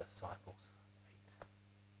the disciples' feet.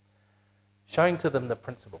 Showing to them the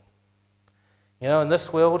principle. You know, in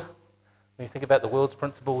this world, when you think about the world's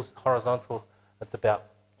principles, horizontal, it's about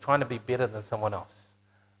trying to be better than someone else.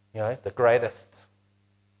 You know, the greatest.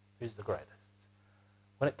 Who's the greatest?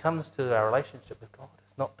 When it comes to our relationship with God,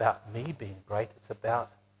 it's not about me being great, it's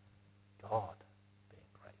about God being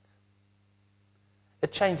great.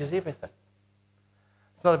 It changes everything.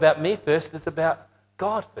 It's not about me first, it's about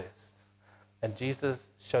God first. And Jesus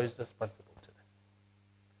shows this principle to them.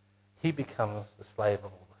 He becomes the slave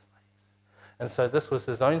of all the slaves. And so this was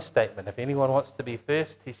his own statement. If anyone wants to be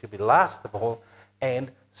first, he should be last of all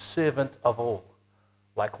and servant of all,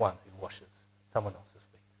 like one who washes someone else's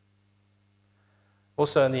feet.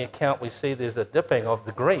 Also in the account we see there's a dipping of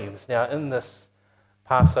the greens. Now in this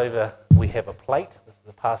Passover we have a plate. This is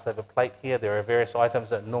the Passover plate here. There are various items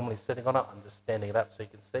that are normally sitting on it. I'm just standing it up so you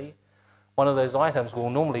can see. One of those items will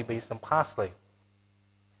normally be some parsley.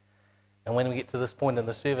 And when we get to this point in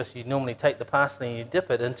the service, you normally take the parsley and you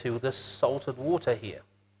dip it into this salted water here.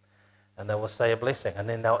 And they will say a blessing and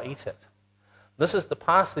then they'll eat it. This is the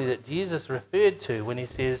parsley that Jesus referred to when he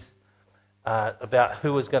says about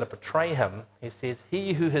who was going to betray him. He says,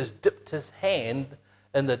 he who has dipped his hand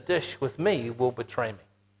in the dish with me will betray me.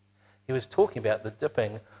 He was talking about the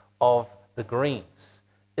dipping of the greens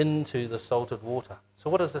into the salted water. So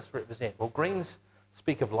what does this represent? Well, greens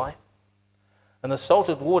speak of life, and the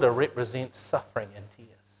salted water represents suffering and tears.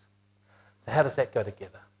 So how does that go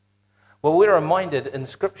together? Well, we're reminded in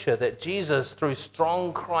Scripture that Jesus, through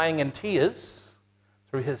strong crying and tears,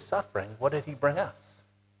 through his suffering, what did he bring us?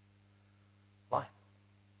 Life.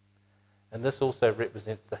 And this also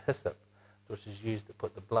represents the hyssop, which is used to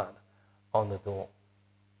put the blood on the door.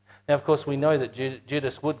 Now, of course, we know that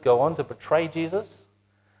Judas would go on to betray Jesus.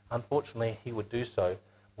 Unfortunately, he would do so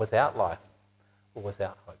without life or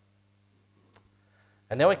without hope.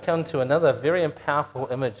 And now we come to another very powerful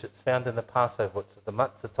image that's found in the Passover, which is the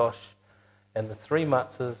matzah tosh and the 3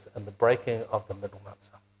 matzahs and the breaking of the middle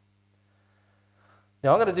matzah.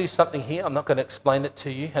 Now I'm going to do something here. I'm not going to explain it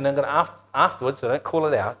to you, and I'm going to afterwards. So don't call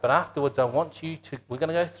it out, but afterwards I want you to. We're going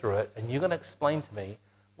to go through it, and you're going to explain to me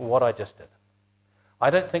what I just did. I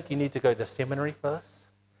don't think you need to go to seminary for this.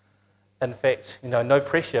 In fact, no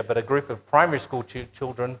pressure, but a group of primary school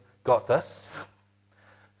children got this.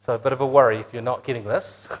 So a bit of a worry if you're not getting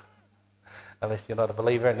this, unless you're not a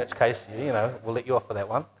believer, in which case, we'll let you off for that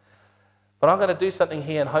one. But I'm going to do something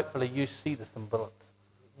here, and hopefully you see the symbol,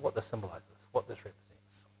 what this symbolizes, what this represents.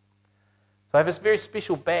 So I have this very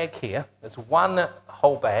special bag here. It's one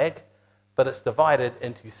whole bag, but it's divided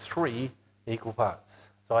into 3 equal parts.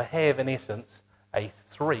 So I have, in essence, a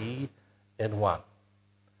 3-in-1.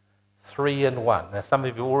 3-in-1. Now some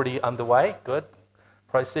of you are already underway. Good.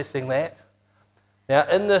 Processing that. Now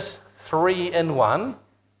in this 3-in-1,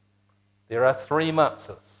 there are 3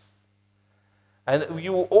 matzahs. And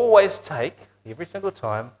you will always take, every single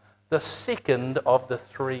time, the second of the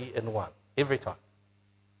 3-in-1. Every time.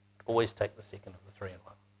 Always take the second of the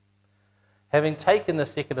 3-in-1. Having taken the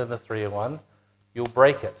second of the 3-in-1, you'll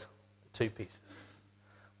break it into 2 pieces.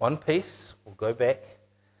 One piece will go back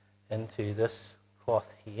into this cloth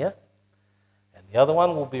here, and the other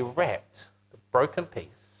one will be wrapped, the broken piece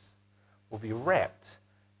will be wrapped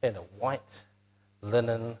in a white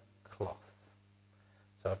linen cloth.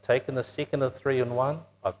 So I've taken the second of the 3-in-1,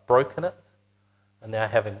 I've broken it, And now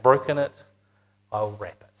having broken it, I'll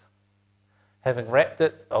wrap it. Having wrapped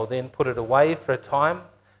it, I'll then put it away for a time.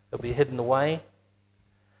 It'll be hidden away.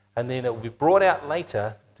 And then it will be brought out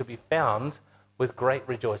later to be found with great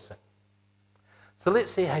rejoicing. So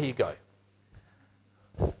let's see how you go.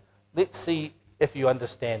 Let's see if you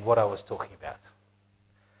understand what I was talking about.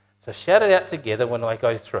 So shout it out together when I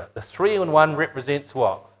go through it. The 3 in 1 represents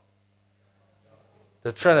what?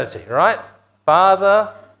 The Trinity, right?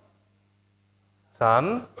 Father,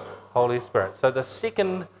 Son, Holy Spirit. So the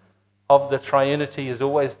second of the triunity is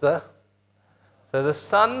always so the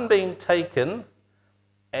Son being taken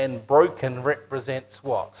and broken represents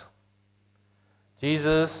what?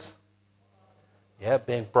 Jesus,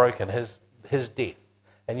 being broken, his death.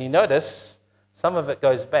 And you notice some of it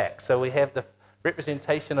goes back. So we have the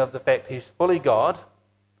representation of the fact he's fully God,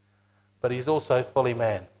 but he's also fully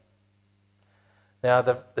man. Now,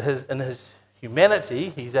 in his humanity,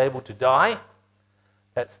 he's able to die.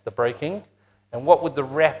 That's the breaking. And what would the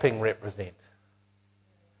wrapping represent?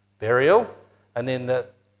 Burial. And then the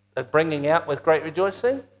bringing out with great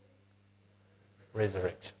rejoicing?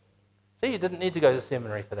 Resurrection. So you didn't need to go to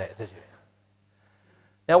seminary for that, did you?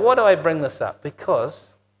 Now, why do I bring this up? Because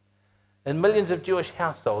in millions of Jewish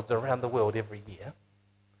households around the world every year,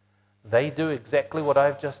 they do exactly what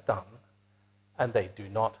I've just done, and they do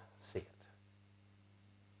not see it.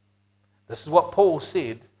 This is what Paul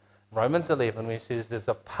said in Romans 11 when he says there's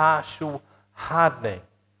a partial hardening.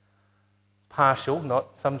 Partial,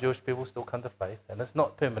 not some Jewish people still come to faith, and it's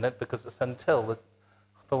not permanent because it's until the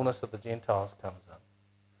fullness of the Gentiles comes in.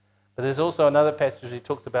 But there's also another passage he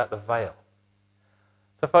talks about the veil.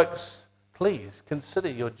 So folks, please consider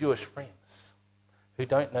your Jewish friends who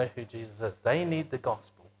don't know who Jesus is. They need the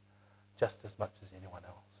gospel just as much as anyone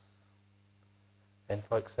else. And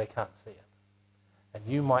folks, they can't see it. And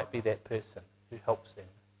you might be that person who helps them,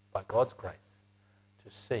 by God's grace,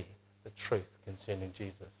 to see the truth concerning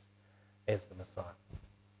Jesus as the Messiah.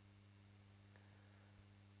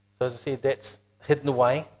 So as I said, that's hidden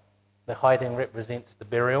away. The hiding represents the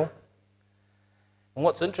burial. And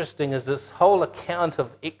what's interesting is this whole account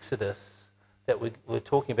of Exodus that we're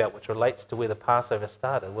talking about, which relates to where the Passover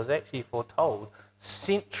started, was actually foretold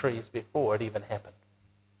centuries before it even happened.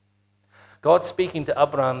 God speaking to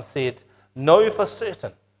Abraham said, "Know for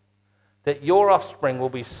certain that your offspring will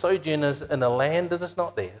be sojourners in a land that is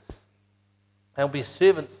not theirs. They'll be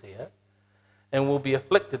servants there and will be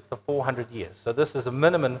afflicted for 400 years. So this is a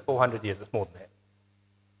minimum 400 years. It's more than that.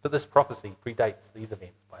 But this prophecy predates these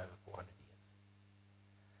events by over 400 years.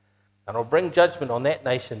 And I'll bring judgment on that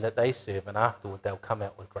nation that they serve, and afterward they'll come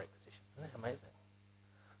out with great possessions." Isn't that amazing?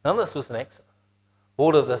 None of this was an accident.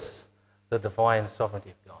 All of this, the divine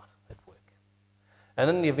sovereignty of God at work. And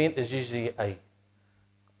in the event, there's usually a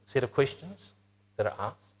set of questions that are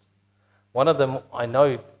asked. One of them I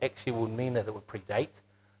know actually would mean that it would predate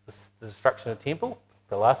the destruction of the temple.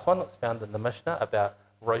 The last one that's found in the Mishnah about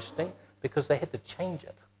roasting, because they had to change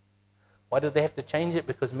it. Why did they have to change it?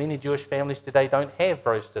 Because many Jewish families today don't have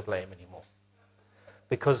roasted lamb anymore.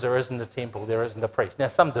 Because there isn't a temple, there isn't a priest. Now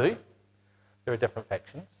some do. There are different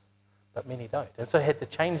factions, but many don't. And so they had to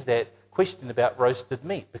change that question about roasted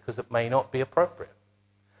meat because it may not be appropriate.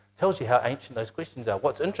 Tells you how ancient those questions are.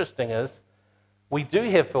 What's interesting is we do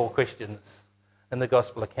have 4 questions in the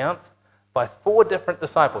gospel account by 4 different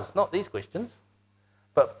disciples. Not these questions,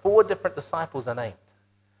 but 4 different disciples are named.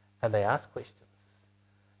 And they ask questions.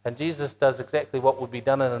 And Jesus does exactly what would be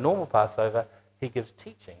done in a normal Passover. He gives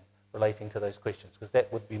teaching relating to those questions, because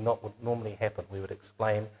that would be not what would normally happen. We would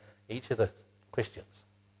explain each of the questions.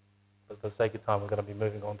 But for the sake of time, we're going to be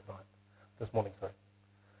moving on tonight. This morning, sorry.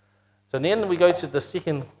 So then we go to the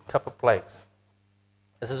second couple of plagues.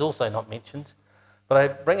 This is also not mentioned, but I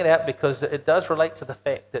bring it out because it does relate to the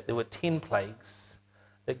fact that there were 10 plagues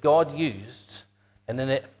that God used, and then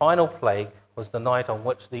that final plague was the night on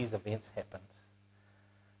which these events happened.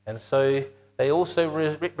 And so they also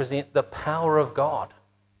represent the power of God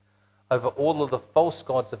over all of the false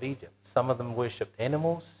gods of Egypt. Some of them worshipped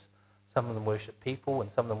animals, some of them worshipped people,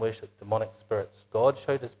 and some of them worshipped demonic spirits. God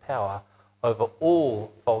showed his power over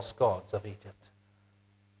all false gods of Egypt.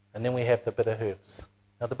 And then we have the bitter herbs.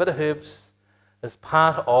 Now the bitter herbs is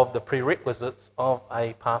part of the prerequisites of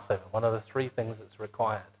a Passover, one of the 3 things that's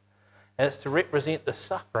required. And it's to represent the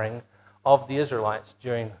suffering of the Israelites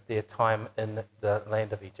during their time in the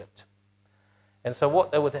land of Egypt. And so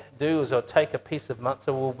what they would do is they'll take a piece of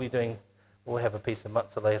matzah. We'll have a piece of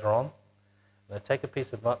matzah later on. They take a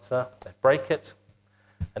piece of matzah, they break it,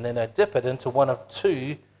 and then they dip it into one of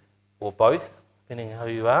 2, or both, depending on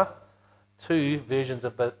who you are, 2 versions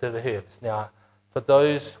of bitter herbs. Now, for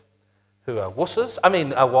those who are wusses,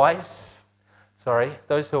 are wise,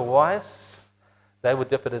 those who are wise, they would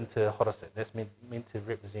dip it into horaset. That's meant to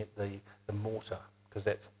represent the mortar, because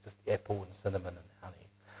that's just apple and cinnamon and honey.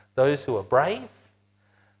 Those who are brave,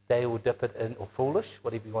 they will dip it in, or foolish,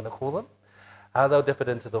 whatever you want to call them, they'll dip it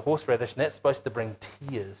into the horseradish, and that's supposed to bring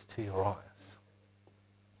tears to your eyes.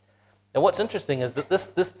 Now what's interesting is that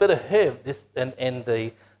this bit of herb, and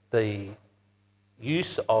the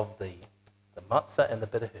use of the matzah and the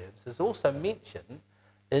bit of herbs is also mentioned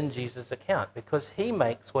in Jesus' account, because he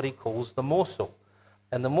makes what he calls the morsel.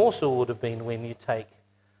 And the morsel would have been when you take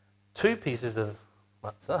 2 pieces of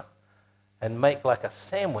matzah and make like a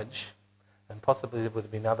sandwich, and possibly there would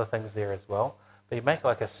have been other things there as well, but he'd make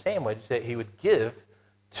like a sandwich that he would give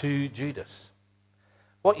to Judas.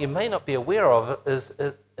 What you may not be aware of is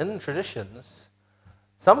in traditions,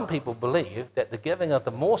 some people believe that the giving of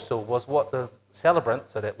the morsel was what the celebrant,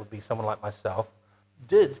 so that would be someone like myself,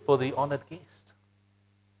 did for the honoured guest.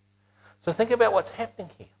 So think about what's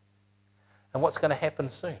happening here and what's going to happen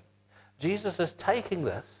soon. Jesus is taking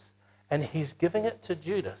this and he's giving it to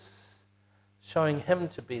Judas, showing him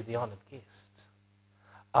to be the honoured guest.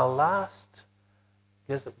 A last,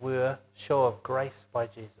 as it were, show of grace by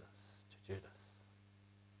Jesus to Judas.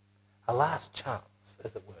 A last chance,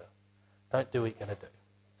 as it were. Don't do what you're going to do.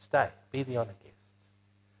 Stay. Be the honoured guest.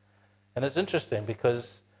 And it's interesting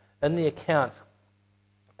because in the account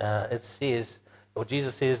it says, or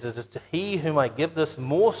Jesus says, it is to he whom I give this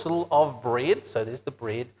morsel of bread, so there's the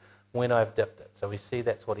bread, when I've dipped it. So we see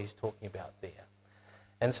that's what he's talking about there.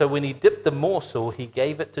 And so when he dipped the morsel, he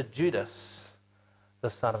gave it to Judas, the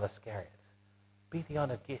son of Iscariot. Be the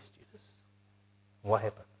honoured guest, Judas. What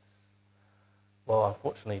happens? Well,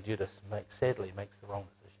 unfortunately, Judas sadly makes the wrong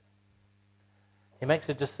decision. He makes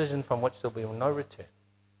a decision from which there will be no return.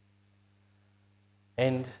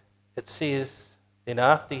 And it says, then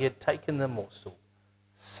after he had taken the morsel,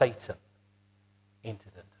 Satan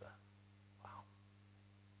entered into it. Wow.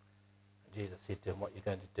 And Jesus said to him, what you're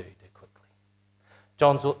going to do quickly.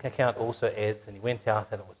 John's account also adds, and he went out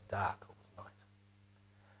and it was dark, it was night.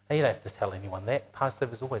 Now you don't have to tell anyone that.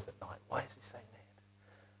 Passover is always at night. Why is he saying that?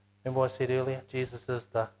 Remember what I said earlier? Jesus is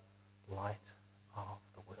the light of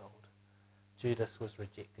the world. Judas was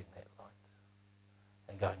rejecting that light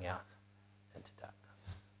and going out into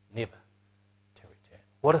darkness, never to return.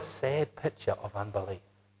 What a sad picture of unbelief.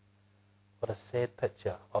 What a sad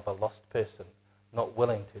picture of a lost person not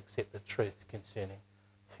willing to accept the truth concerning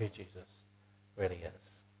who Jesus really is.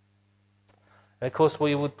 And of course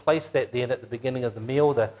we would place that then at the beginning of the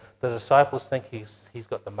meal. The disciples think he's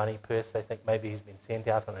got the money purse. They think maybe he's been sent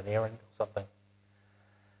out on an errand or something.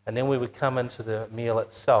 And then we would come into the meal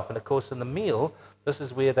itself. And of course in the meal, this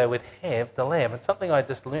is where they would have the lamb. And something I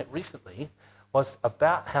just learnt recently was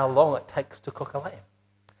about how long it takes to cook a lamb.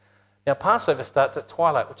 Now Passover starts at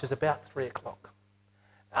twilight, which is about 3 o'clock.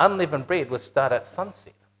 Unleavened bread would start at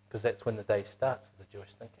sunset, because that's when the day starts for the Jewish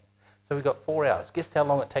thinking. So we've got 4 hours. Guess how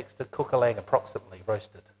long it takes to cook a lamb approximately,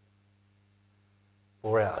 roasted?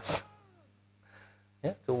 4 hours.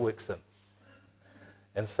 Yeah, it all works in.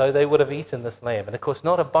 And so they would have eaten this lamb. And of course,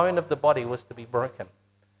 not a bone of the body was to be broken.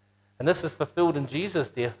 And this is fulfilled in Jesus'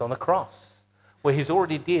 death on the cross, where he's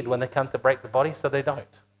already dead when they come to break the body, so they don't.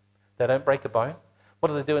 They don't break a bone. What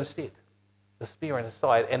do they do instead? The spear in his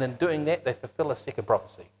side. And in doing that, they fulfill a second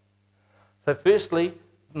prophecy. So firstly,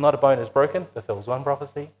 not a bone is broken, fulfills one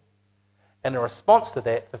prophecy. And in response to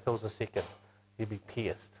that, fulfills a second. He'll be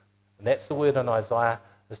pierced. And that's the word in Isaiah,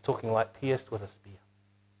 is talking like pierced with a spear.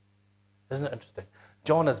 Isn't it interesting?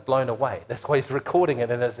 John is blown away. That's why he's recording it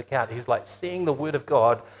in his account. He's like seeing the word of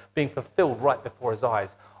God being fulfilled right before his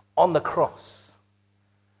eyes. On the cross,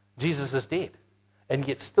 Jesus is dead. And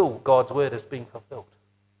yet still God's word is being fulfilled.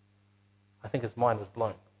 I think his mind was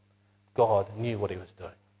blown. God knew what he was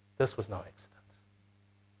doing. This was no accident.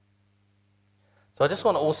 So I just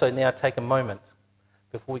want to also now take a moment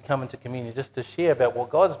before we come into communion just to share about what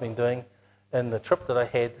God's been doing in the trip that I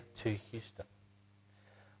had to Houston.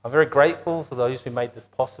 I'm very grateful for those who made this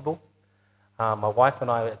possible. My wife and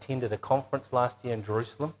I attended a conference last year in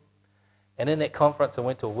Jerusalem. And in that conference I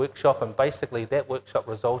went to a workshop, and basically that workshop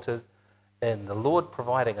resulted in the Lord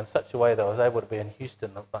providing in such a way that I was able to be in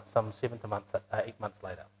Houston some 8 months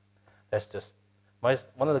later. That's just, one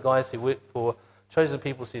of the guys who worked for Chosen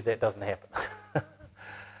People said that doesn't happen.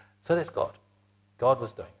 So that's God. God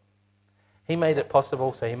was doing it. He made it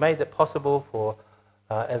possible. So he made it possible for,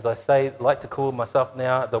 as I say, like to call myself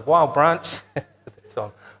now, the wild branch. That's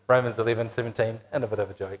on Romans 11:17, and a bit of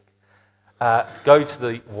a joke. Go to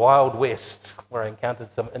the Wild West, where I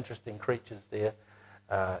encountered some interesting creatures there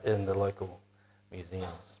in the local museums.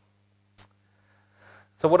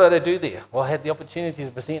 So what did I do there? Well, I had the opportunity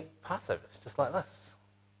to present Passovers, just like this.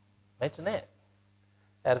 Imagine that.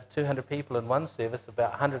 Out of 200 people in one service,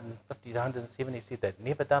 about 150 to 170 said they'd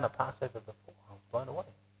never done a Passover before. I was blown away.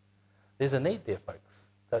 There's a need there, folks.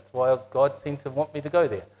 That's why God seemed to want me to go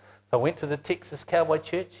there. So I went to the Texas Cowboy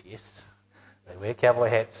Church. Yes, they wear cowboy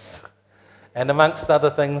hats. And amongst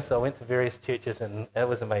other things, I went to various churches, and it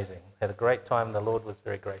was amazing. Had a great time. The Lord was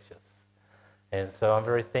very gracious. And so I'm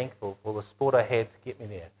very thankful for the support I had to get me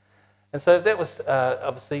there. And so that was,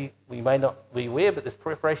 obviously, we may not be aware, but there's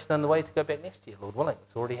preparation underway to go back next year, Lord willing.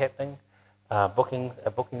 It's already happening. Booking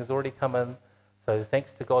has already come in. So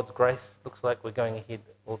thanks to God's grace, looks like we're going ahead,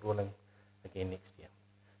 Lord willing, again next year.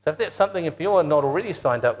 So if that's something, if you're not already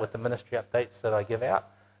signed up with the ministry updates that I give out,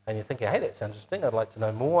 and you're thinking, hey, that's interesting, I'd like to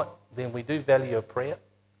know more, then we do value your prayer.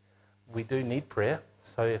 We do need prayer.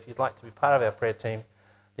 So if you'd like to be part of our prayer team,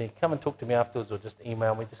 then you come and talk to me afterwards or just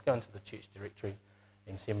email me. Just go into the church directory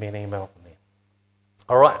and send me an email from there.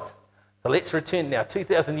 All right, so let's return now.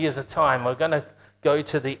 2,000 years of time. We're going to go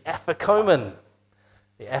to the Afikomen.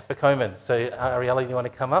 The Afikomen. So Ariella, you want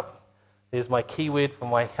to come up? There's my keyword for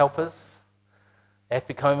my helpers.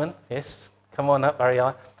 Afikomen, yes. Come on up,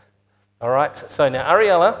 Ariella. All right, so now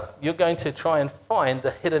Ariella, you're going to try and find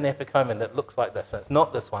the hidden Afikomen that looks like this. So it's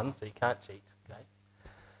not this one, so you can't cheat. Okay.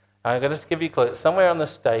 I'm going to just give you a clue. It's somewhere on the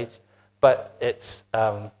stage, but it's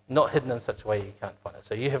not hidden in such a way you can't find it.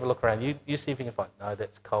 So you have a look around. You see if you can find it. No,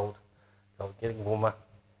 that's cold. Cold. Getting warmer.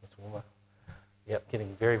 It's warmer. Yep,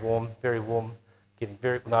 getting very warm, getting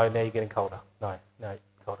very... No, now you're getting colder. No,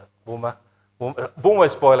 colder. Warmer.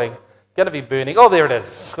 Almost boiling. Going to be burning. Oh, there it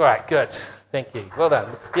is. All right, good. Thank you. Well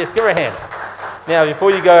done. Yes, give her a hand. Now,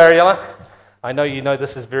 before you go, Ariella, I know you know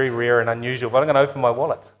this is very rare and unusual, but I'm going to open my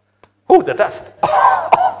wallet. Oh, the dust.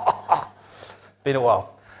 Been a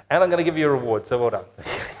while. And I'm going to give you a reward, so well done.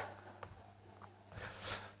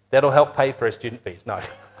 That'll help pay for her student fees. No.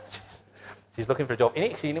 She's looking for a job.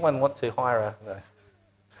 Actually, anyone want to hire her? No.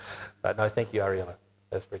 But no, thank you, Ariella.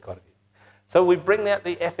 That's very kind of you. So we bring out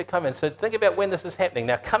the Afikomen. So think about when this is happening.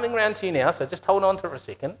 Now, coming around to you now, so just hold on to it for a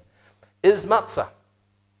second, is matzah.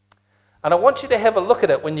 And I want you to have a look at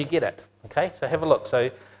it when you get it. Okay, so have a look. So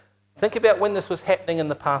think about when this was happening in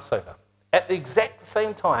the Passover. At the exact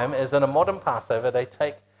same time as in a modern Passover, they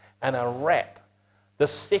take and unwrap the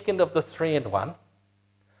second of the 3-in-1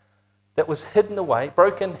 that was hidden away,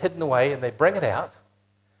 broken, hidden away, and they bring it out.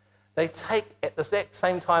 They take, at the exact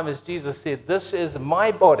same time as Jesus said, this is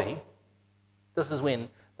my body, this is when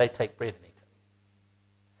they take bread and eat it.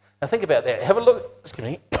 Now think about that. Have a look, excuse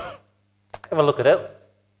me, have a look at it.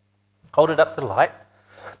 Hold it up to the light.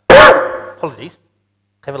 Apologies.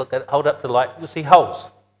 Have a look at it, hold it up to the light. You'll see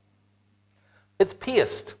holes. It's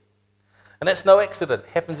pierced. And that's no accident. It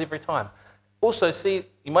happens every time. Also, see,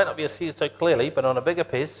 you might not be able to see it so clearly, but on a bigger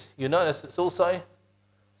piece, you notice it's also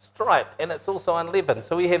striped and it's also unleavened.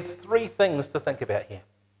 So we have three things to think about here.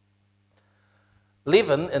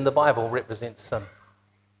 Leaven in the Bible represents sin.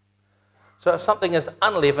 So if something is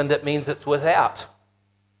unleavened, it means it's without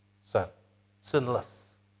sin, sinless.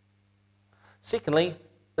 Secondly,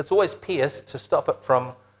 it's always pierced to stop it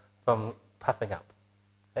from puffing up.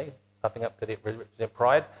 Okay? Puffing up could represent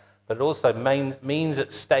pride, but it also means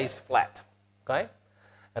it stays flat. Okay?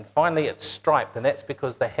 And finally, it's striped, and that's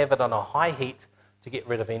because they have it on a high heat to get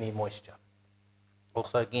rid of any moisture.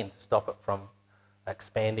 Also, again, to stop it from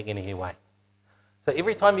expanding in any way. So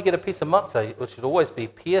every time you get a piece of matzah, it should always be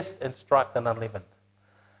pierced and striped and unleavened.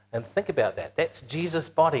 And think about that. That's Jesus'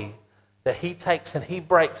 body that he takes and he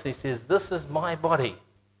breaks. He says, this is my body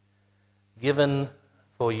given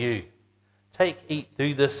for you. Take, eat,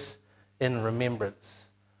 do this in remembrance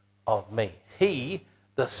of me. He,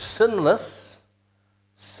 the sinless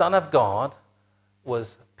Son of God,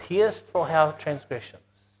 was pierced for our transgressions.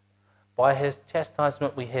 By his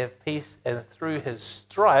chastisement we have peace, and through his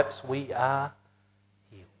stripes we are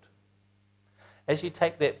healed. As you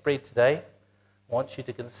take that bread today, I want you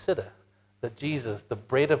to consider that Jesus, the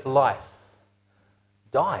bread of life,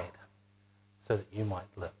 died so that you might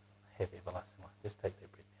live, have everlasting life. Just take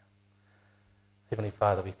that bread now. Heavenly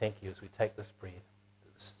Father, we thank you as we take this bread.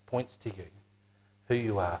 This points to you, who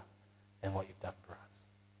you are, and what you've done for us.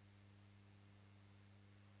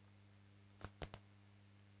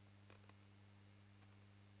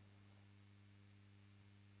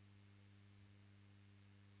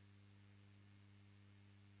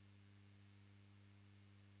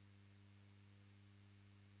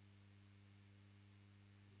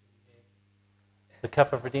 The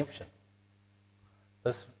cup of redemption.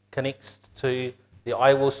 This connects to the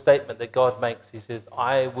I will statement that God makes. He says,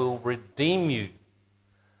 I will redeem you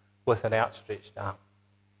with an outstretched arm.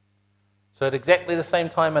 So at exactly the same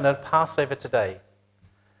time in a Passover today,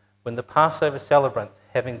 when the Passover celebrant,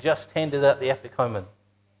 having just handed out the afikomen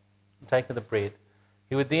and taken the bread,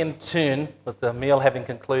 he would then turn, with the meal having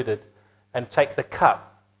concluded, and take the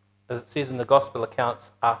cup, as it says in the Gospel accounts,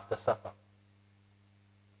 after supper.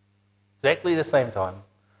 Exactly the same time,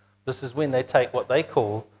 this is when they take what they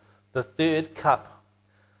call the third cup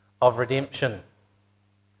of redemption.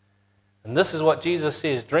 And this is what Jesus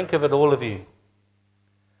says, drink of it, all of you.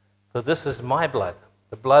 For this is my blood,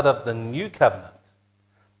 the blood of the new covenant,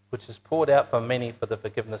 which is poured out for many for the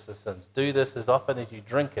forgiveness of sins. Do this as often as you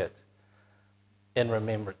drink it in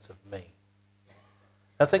remembrance of me.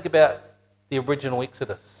 Now think about the original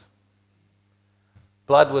Exodus.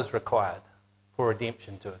 Blood was required for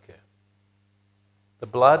redemption to occur. The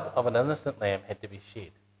blood of an innocent lamb had to be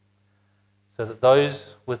shed so that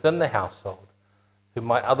those within the household who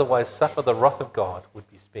might otherwise suffer the wrath of God would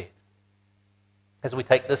be spared. As we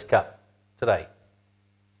take this cup today,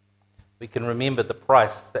 we can remember the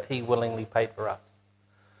price that he willingly paid for us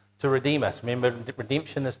to redeem us. Remember,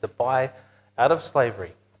 redemption is to buy out of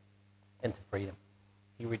slavery into freedom.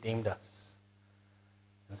 He redeemed us.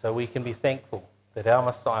 And so we can be thankful that our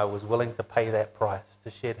Messiah was willing to pay that price,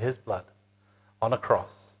 to shed his blood on a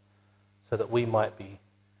cross so that we might be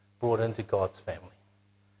brought into God's family.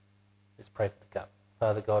 Let's pray for the cup.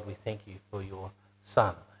 Father God, we thank you for your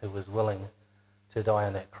Son who was willing to die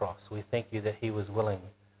on that cross. We thank you that he was willing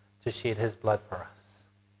to shed his blood for us.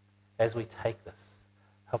 As we take this,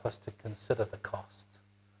 help us to consider the cost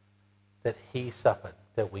that he suffered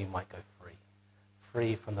that we might go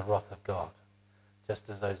free from the wrath of God, just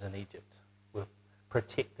as those in Egypt were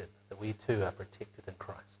protected, that we too are protected in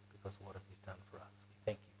Christ because of what he's done for us. We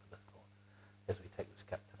thank you for this, Lord, as we take this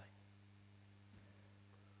cup today.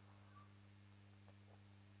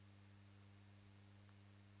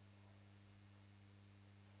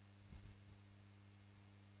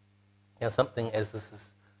 Now, something as this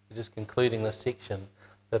is just concluding this section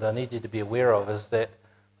that I need you to be aware of is that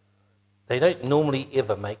they don't normally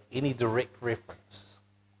ever make any direct reference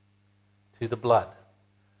to the blood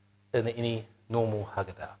in any normal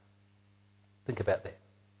Haggadah. Think about that.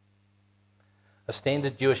 A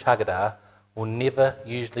standard Jewish Haggadah will never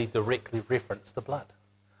usually directly reference the blood.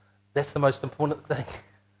 That's the most important thing.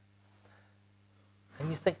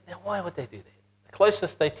 And you think, now why would they do that? The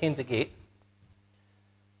closest they tend to get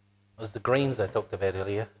was the greens I talked about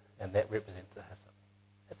earlier, and that represents the hyssop.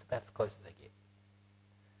 That's about as close as they get.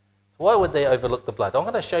 So why would they overlook the blood? I'm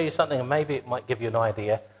going to show you something, and maybe it might give you an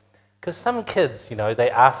idea. Because some kids, they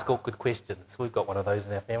ask awkward questions. We've got one of those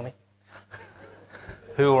in our family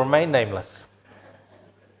who will remain nameless.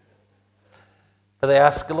 But they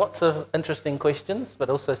ask lots of interesting questions, but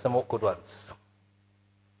also some awkward ones.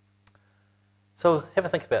 So have a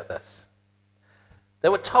think about this. They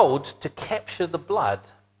were told to capture the blood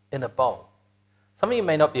in a bowl. Some of you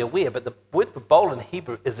may not be aware, but the word for bowl in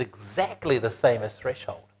Hebrew is exactly the same as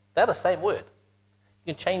threshold. They're the same word.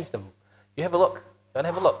 You can change them. You have a look. Go and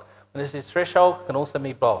have a look. When it says threshold, it can also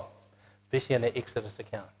mean bowl, especially in the Exodus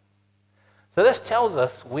account. So this tells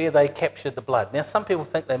us where they captured the blood. Now, some people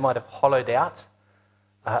think they might have hollowed out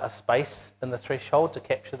a space in the threshold to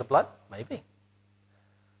capture the blood. Maybe.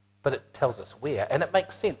 But it tells us where, and it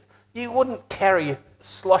makes sense. You wouldn't carry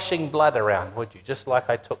sloshing blood around, would you? Just like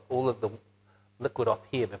I took all of the liquid off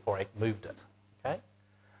here before I moved it. Okay?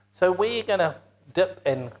 So where you're going to dip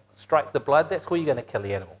and strike the blood, that's where you're going to kill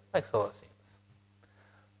the animal. Makes a lot of sense.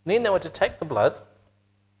 Then they were to take the blood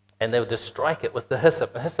and they were to strike it with the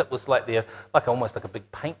hyssop. The hyssop was almost like a big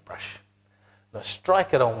paintbrush. They'll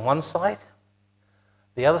strike it on one side,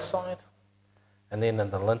 the other side, and then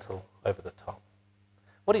in the lintel over the top.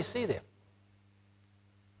 What do you see there?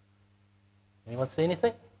 Anyone see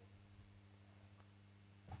anything?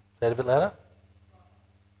 Say it a bit louder.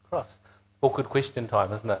 Cross. Awkward question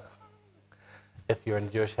time, isn't it? If you're in a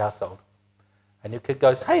Jewish household. And your kid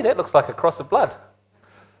goes, hey, that looks like a cross of blood.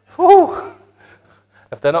 Whew.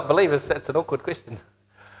 If they're not believers, that's an awkward question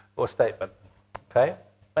or statement. Okay?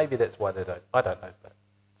 Maybe that's why they don't. I don't know, but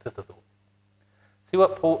it's just a thought. See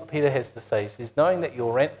what Peter has to say. He says, knowing that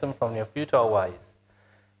you're ransomed from your futile ways,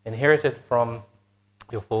 inherited from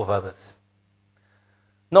your forefathers,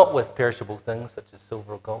 not with perishable things such as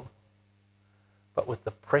silver or gold, but with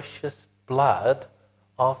the precious blood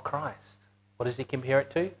of Christ. What does he compare it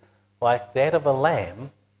to? Like that of a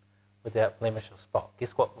lamb without blemish or spot.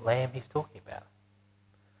 Guess what lamb he's talking about?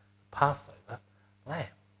 Passover lamb.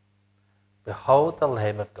 Behold the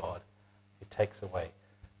Lamb of God who takes away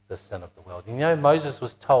the sin of the world. Moses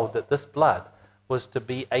was told that this blood was to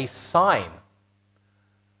be a sign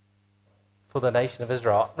for the nation of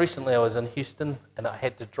Israel. Recently I was in Houston and I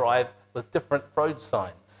had to drive with different road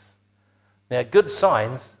signs. Now, good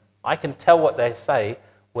signs, I can tell what they say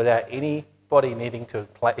without anybody needing to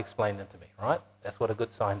explain them to me, right? That's what a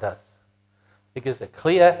good sign does. It gives a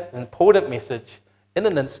clear, important message in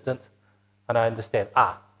an instant, and I understand,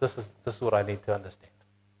 this is what I need to understand.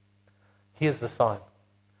 Here's the sign.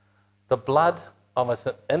 The blood of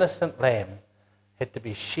an innocent lamb had to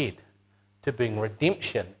be shed to bring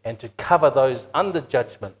redemption and to cover those under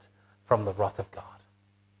judgment from the wrath of God.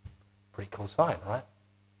 Pretty cool sign, right?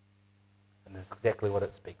 And that's exactly what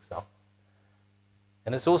it speaks of.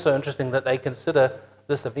 And it's also interesting that they consider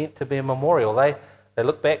this event to be a memorial. They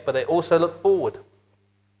look back, but they also look forward.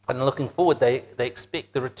 And looking forward, they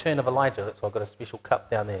expect the return of Elijah. That's why I've got a special cup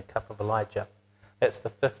down there, cup of Elijah. That's the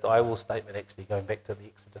fifth I will statement, actually, going back to the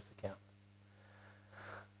Exodus account.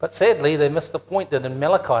 But sadly, they missed the point that in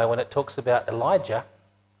Malachi, when it talks about Elijah,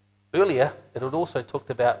 earlier, it had also talked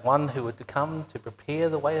about one who would come to prepare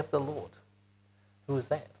the way of the Lord. Who was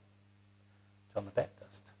that? John the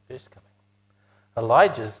Baptist, first coming.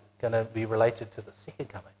 Elijah's going to be related to the second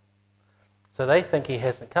coming. So they think he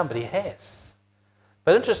hasn't come, but he has.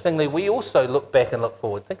 But interestingly, we also look back and look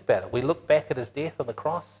forward. Think about it. We look back at his death on the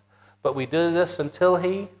cross, but we do this until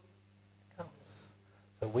he comes.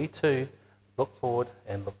 So we too look forward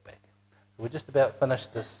and look back. We're just about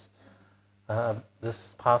finished this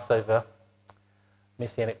Passover,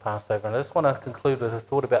 Messianic Passover, and I just want to conclude with a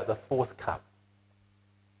thought about the fourth cup.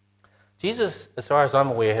 Jesus, as far as I'm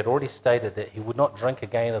aware, had already stated that he would not drink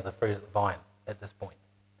again of the fruit of the vine at this point.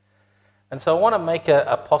 And so I want to make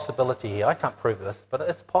a possibility here. I can't prove this, but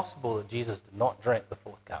it's possible that Jesus did not drink the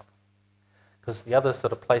fourth cup, because the others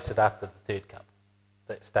sort of place it after the third cup,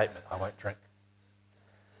 that statement, I won't drink.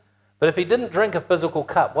 But if he didn't drink a physical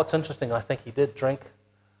cup, what's interesting, I think he did drink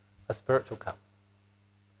a spiritual cup.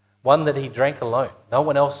 One that he drank alone. No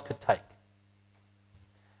one else could take.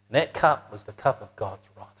 And that cup was the cup of God's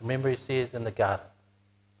wrath. Remember, he says in the garden,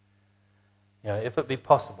 if it be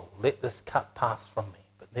possible, let this cup pass from me,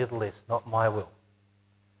 but nevertheless, not my will,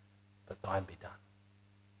 but thine be done.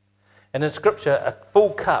 And in Scripture, a full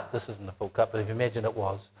cup, this isn't a full cup, but if you imagine it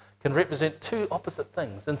was, can represent two opposite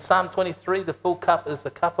things. In Psalm 23, the full cup is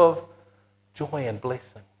the cup of joy and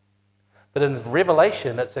blessing. But in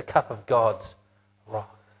Revelation, it's a cup of God's wrath.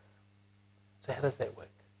 So how does that work?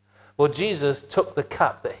 Well, Jesus took the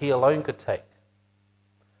cup that he alone could take,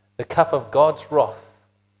 the cup of God's wrath,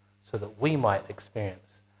 so that we might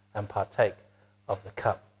experience and partake of the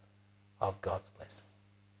cup of God's blessing.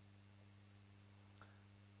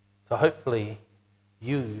 So hopefully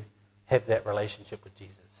you have that relationship with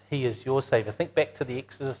Jesus. He is your Savior. Think back to the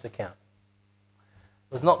Exodus account.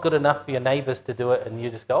 It was not good enough for your neighbours to do it and you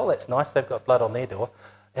just go, that's nice, they've got blood on their door.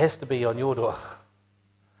 It has to be on your door.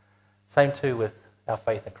 Same too with our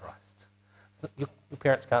faith in Christ. Your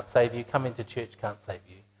parents can't save you, coming to church can't save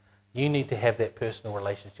you. You need to have that personal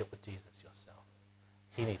relationship with Jesus yourself.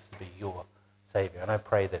 He needs to be your Saviour, and I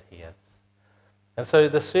pray that he is. And so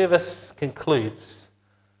the service concludes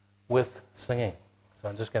with singing. So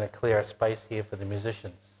I'm just going to clear a space here for the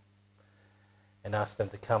musicians and ask them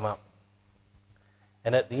to come up.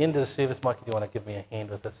 And at the end of the service, Mikey, do you want to give me a hand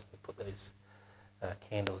with this to put those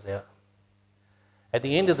candles out? At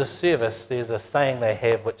the end of the service, there's a saying they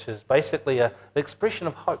have, which is basically the expression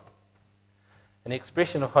of hope. And the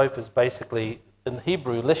expression of hope is basically, in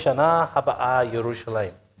Hebrew, Lishana Haba'a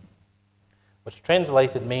Yerushalayim, which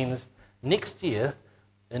translated means next year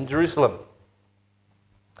in Jerusalem.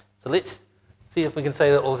 So let's see if we can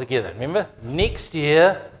say that all together. Remember? Next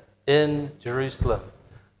year in Jerusalem.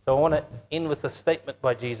 So I want to end with a statement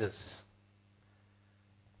by Jesus,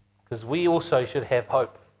 because we also should have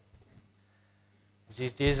hope.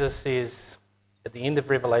 Jesus says, at the end of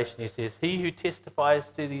Revelation, he says, he who testifies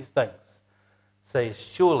to these things says,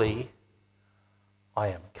 surely I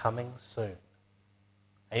am coming soon.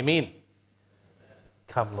 Amen.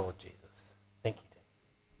 Come, Lord Jesus. Thank you, Tim.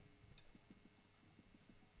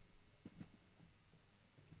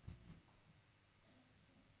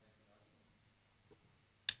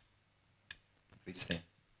 Please stand.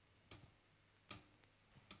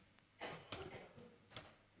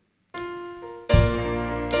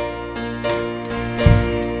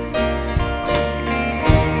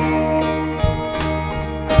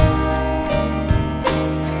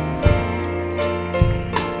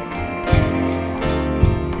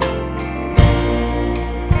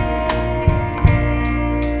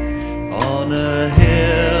 On a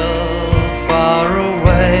hill far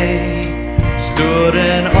away stood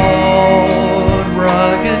an old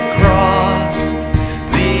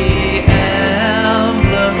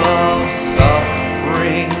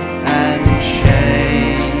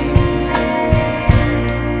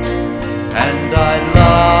And I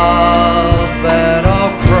love that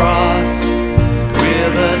I'll cross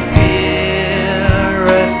with the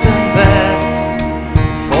dearest and best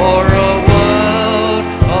for a world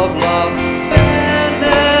of lost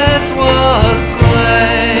sinners was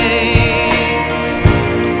slain.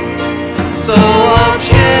 So I'll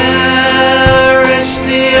cherish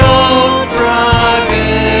the old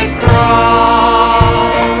rugged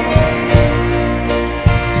cross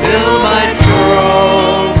till my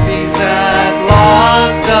trophies at last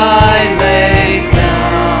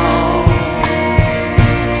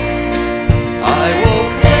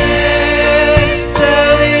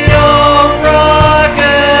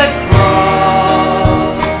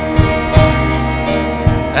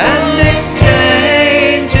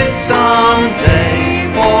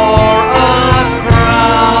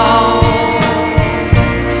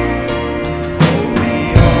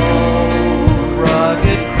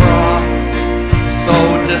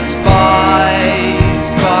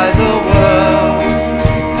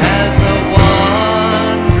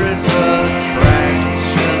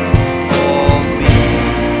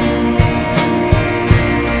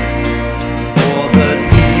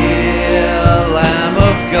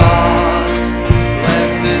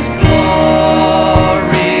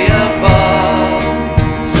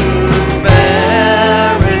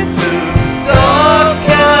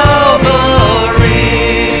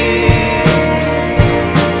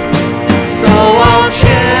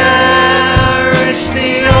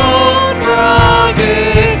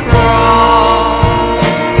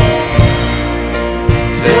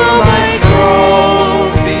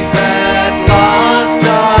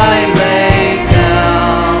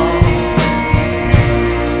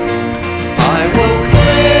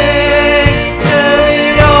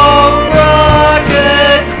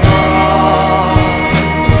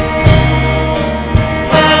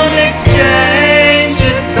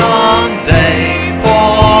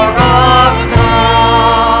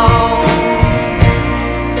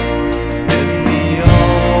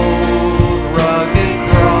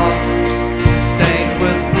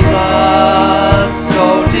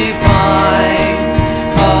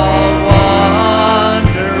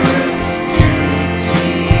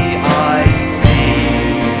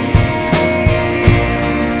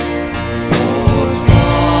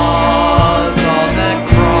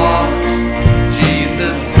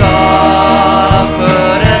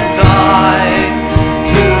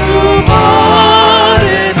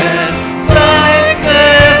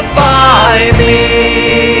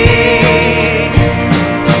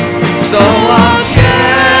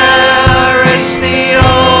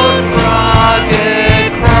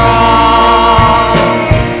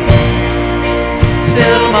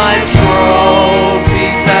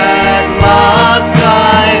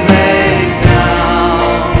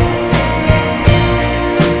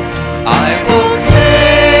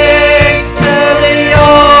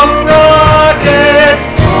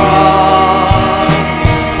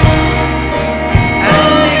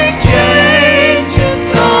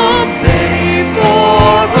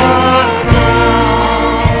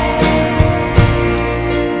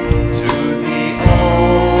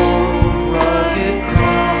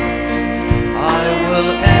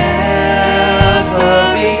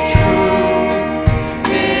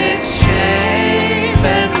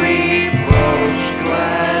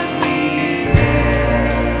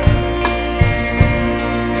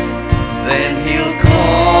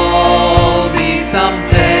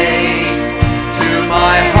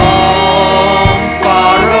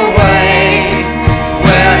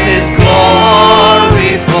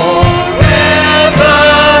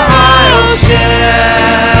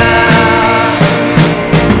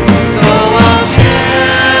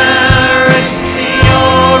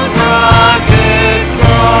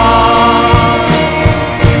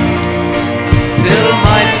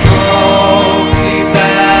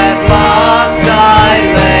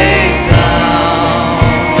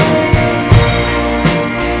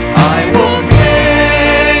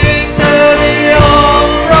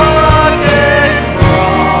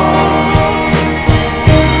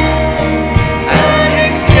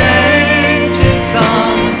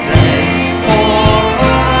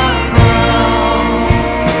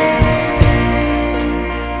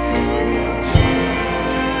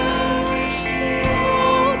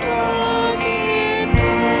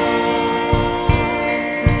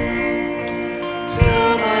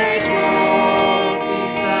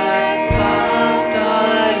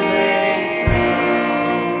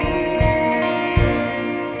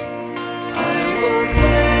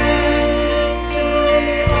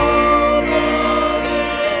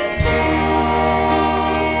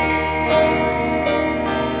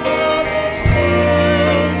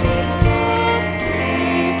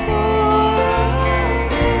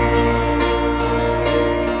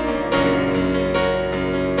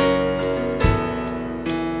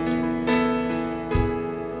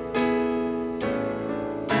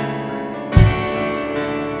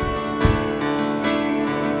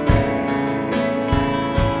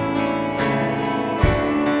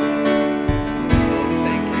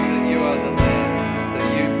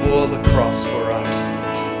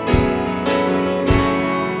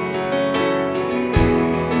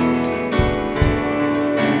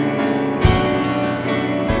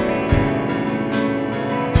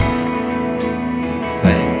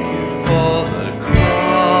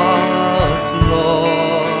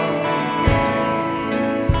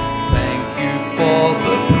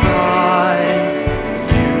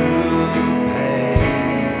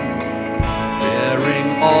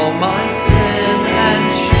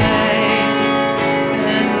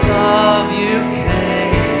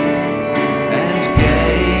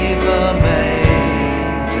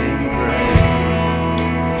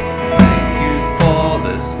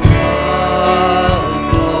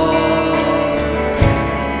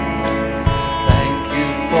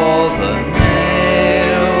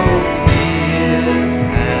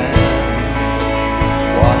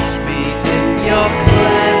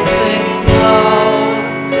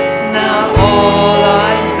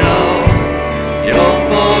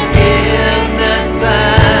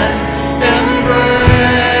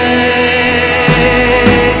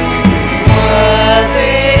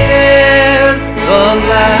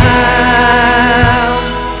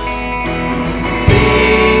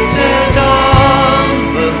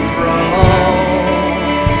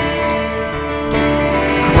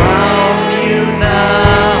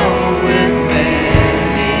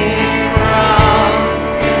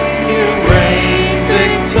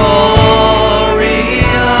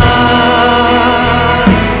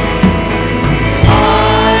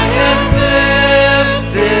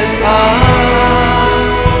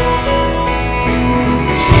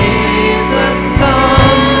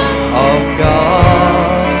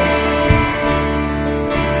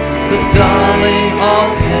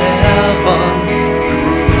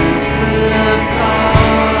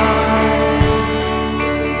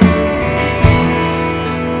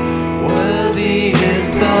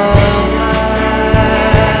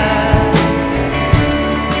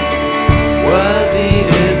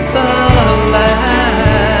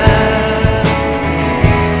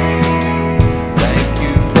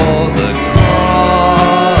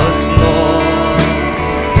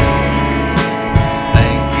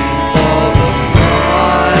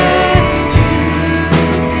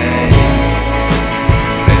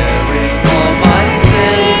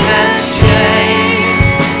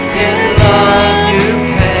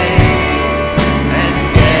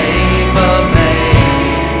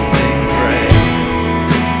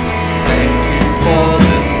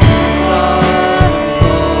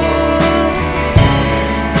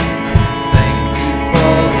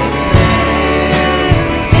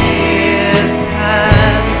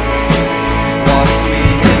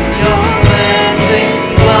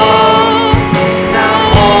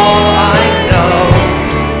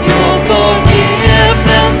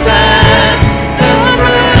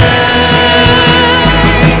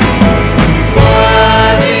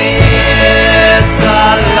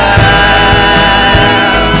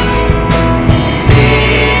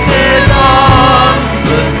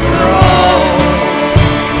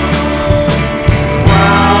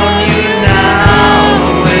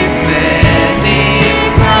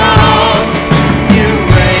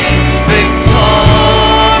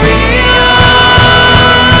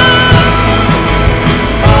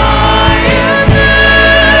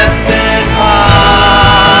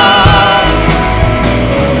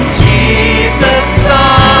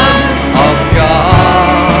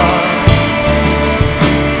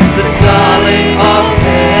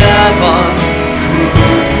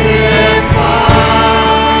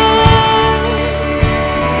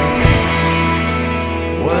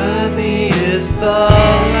the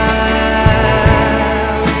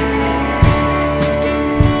Lamb.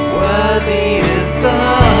 Worthy is the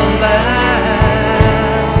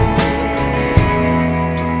Lamb.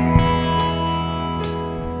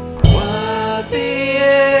 Worthy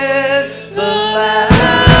is the Lamb.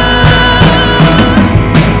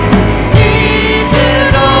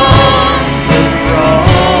 Seated on the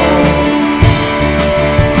throne.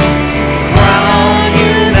 Crown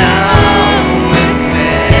you now with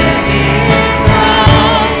many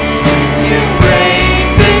crowns. You reign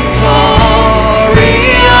victorious.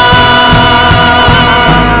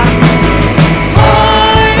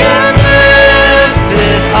 High and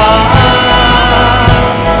lifted up,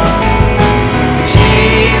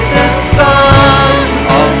 Jesus, Son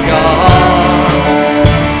of God,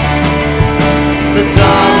 the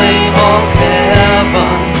darling of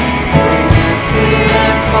heaven,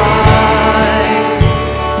 crucified.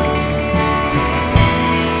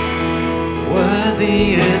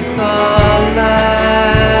 Worthy is the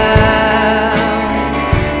Lamb.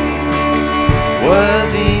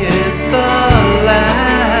 Worthy is the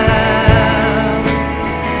Lamb.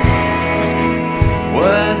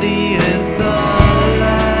 Worthy is the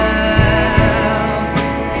Lamb.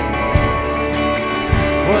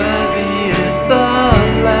 Worthy is the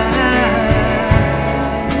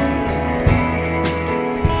Lamb.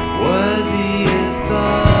 Worthy is the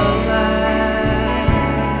Lamb.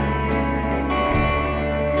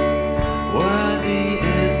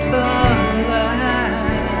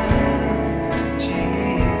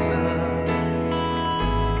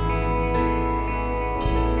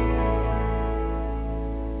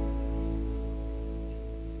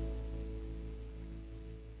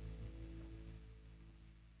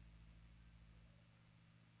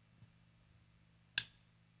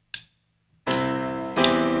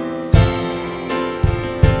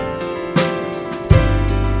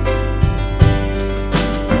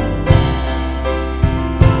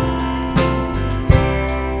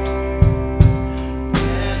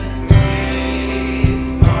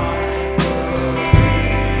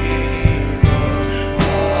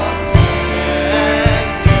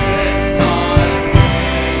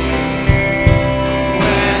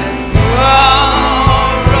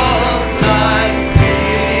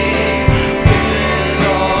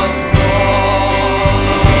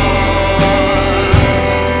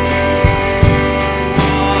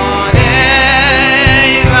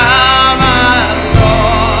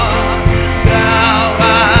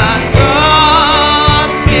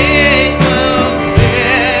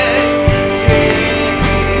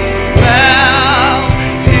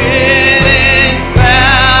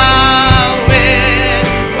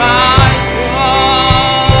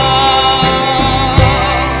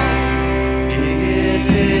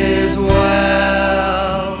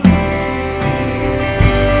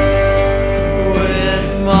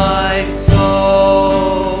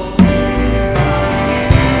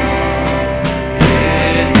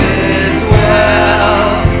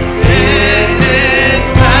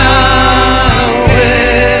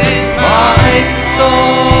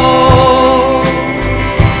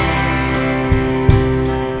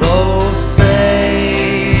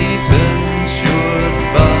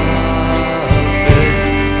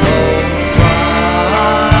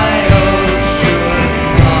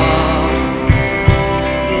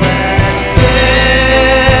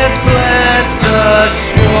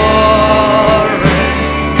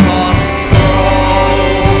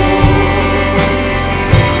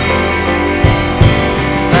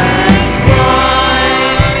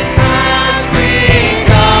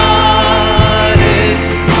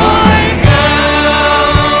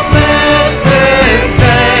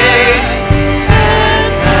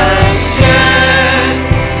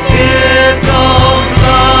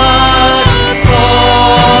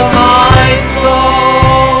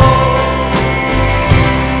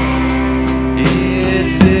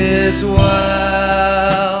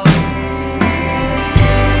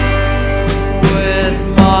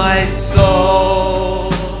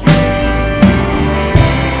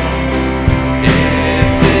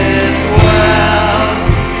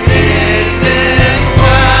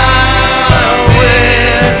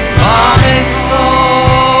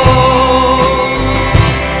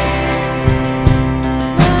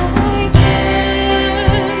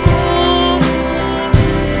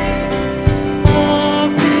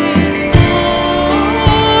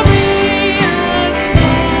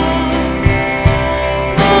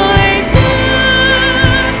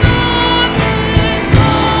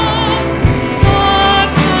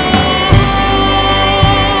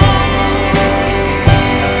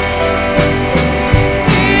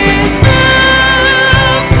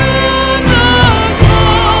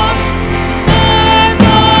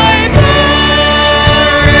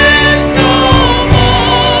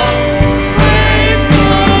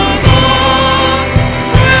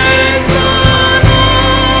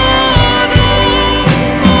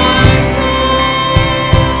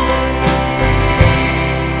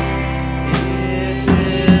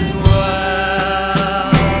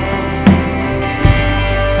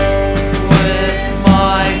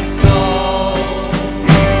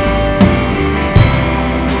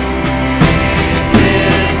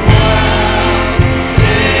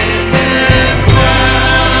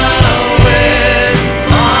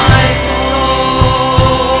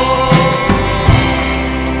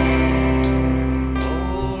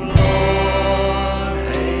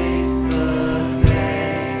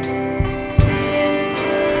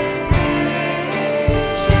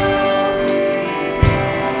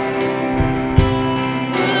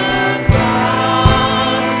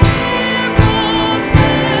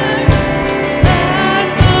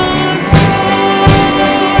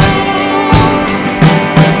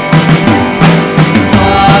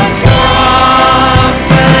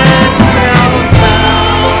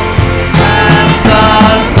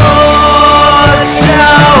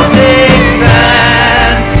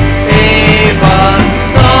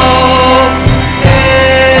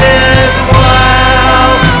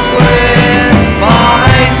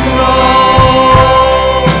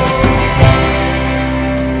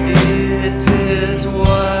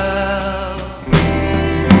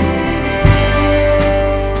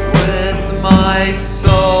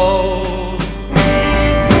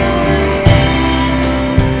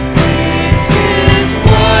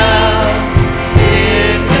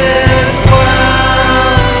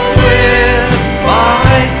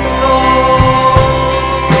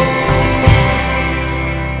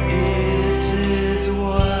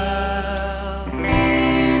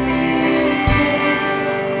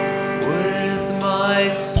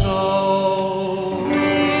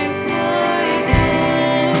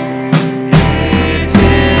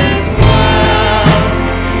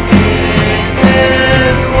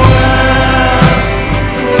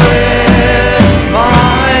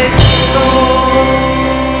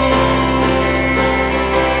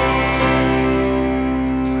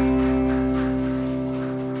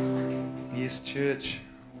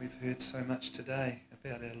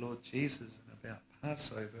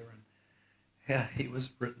 Passover and how he was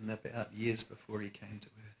written about years before he came to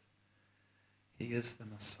earth. He is the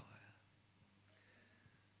Messiah.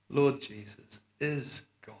 Lord Jesus is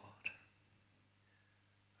God.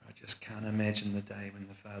 I just can't imagine the day when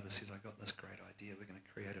the Father says, I got this great idea, we're going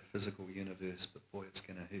to create a physical universe, but boy, it's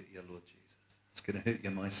going to hurt you, Lord Jesus. It's going to hurt you,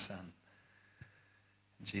 my son.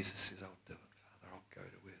 And Jesus says, I'll do it, Father. I'll go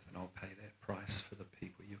to earth and I'll pay that price for the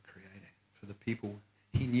people you're creating, for the people.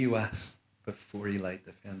 He knew us before he laid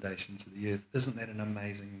the foundations of the earth. Isn't that an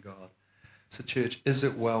amazing God? So church, is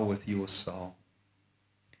it well with your soul?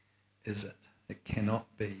 Is it? It cannot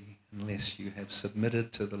be unless you have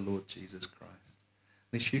submitted to the Lord Jesus Christ.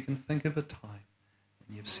 Unless you can think of a time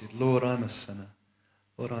when you've said, Lord, I'm a sinner.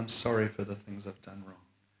 Lord, I'm sorry for the things I've done wrong.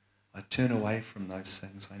 I turn away from those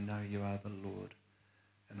things. I know you are the Lord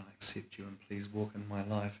and I accept you and please walk in my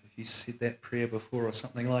life. If you said that prayer before or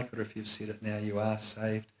something like it, or if you've said it now, you are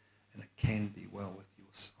saved and it can be well with your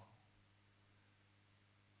soul.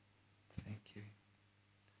 Thank you.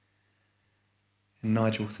 And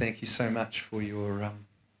Nigel, thank you so much for your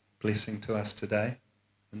blessing to us today.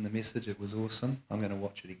 And the message, it was awesome. I'm going to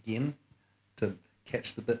watch it again to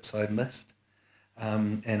catch the bits I missed.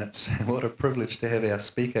 And it's what a privilege to have our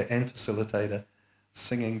speaker and facilitator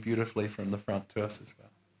singing beautifully from the front to us as well.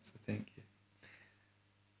 So thank you.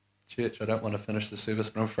 Church, I don't want to finish the service,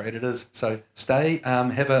 but I'm afraid it is. So stay,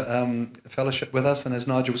 have a fellowship with us. And as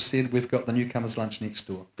Nigel said, we've got the newcomers' lunch next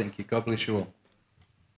door. Thank you. God bless you all.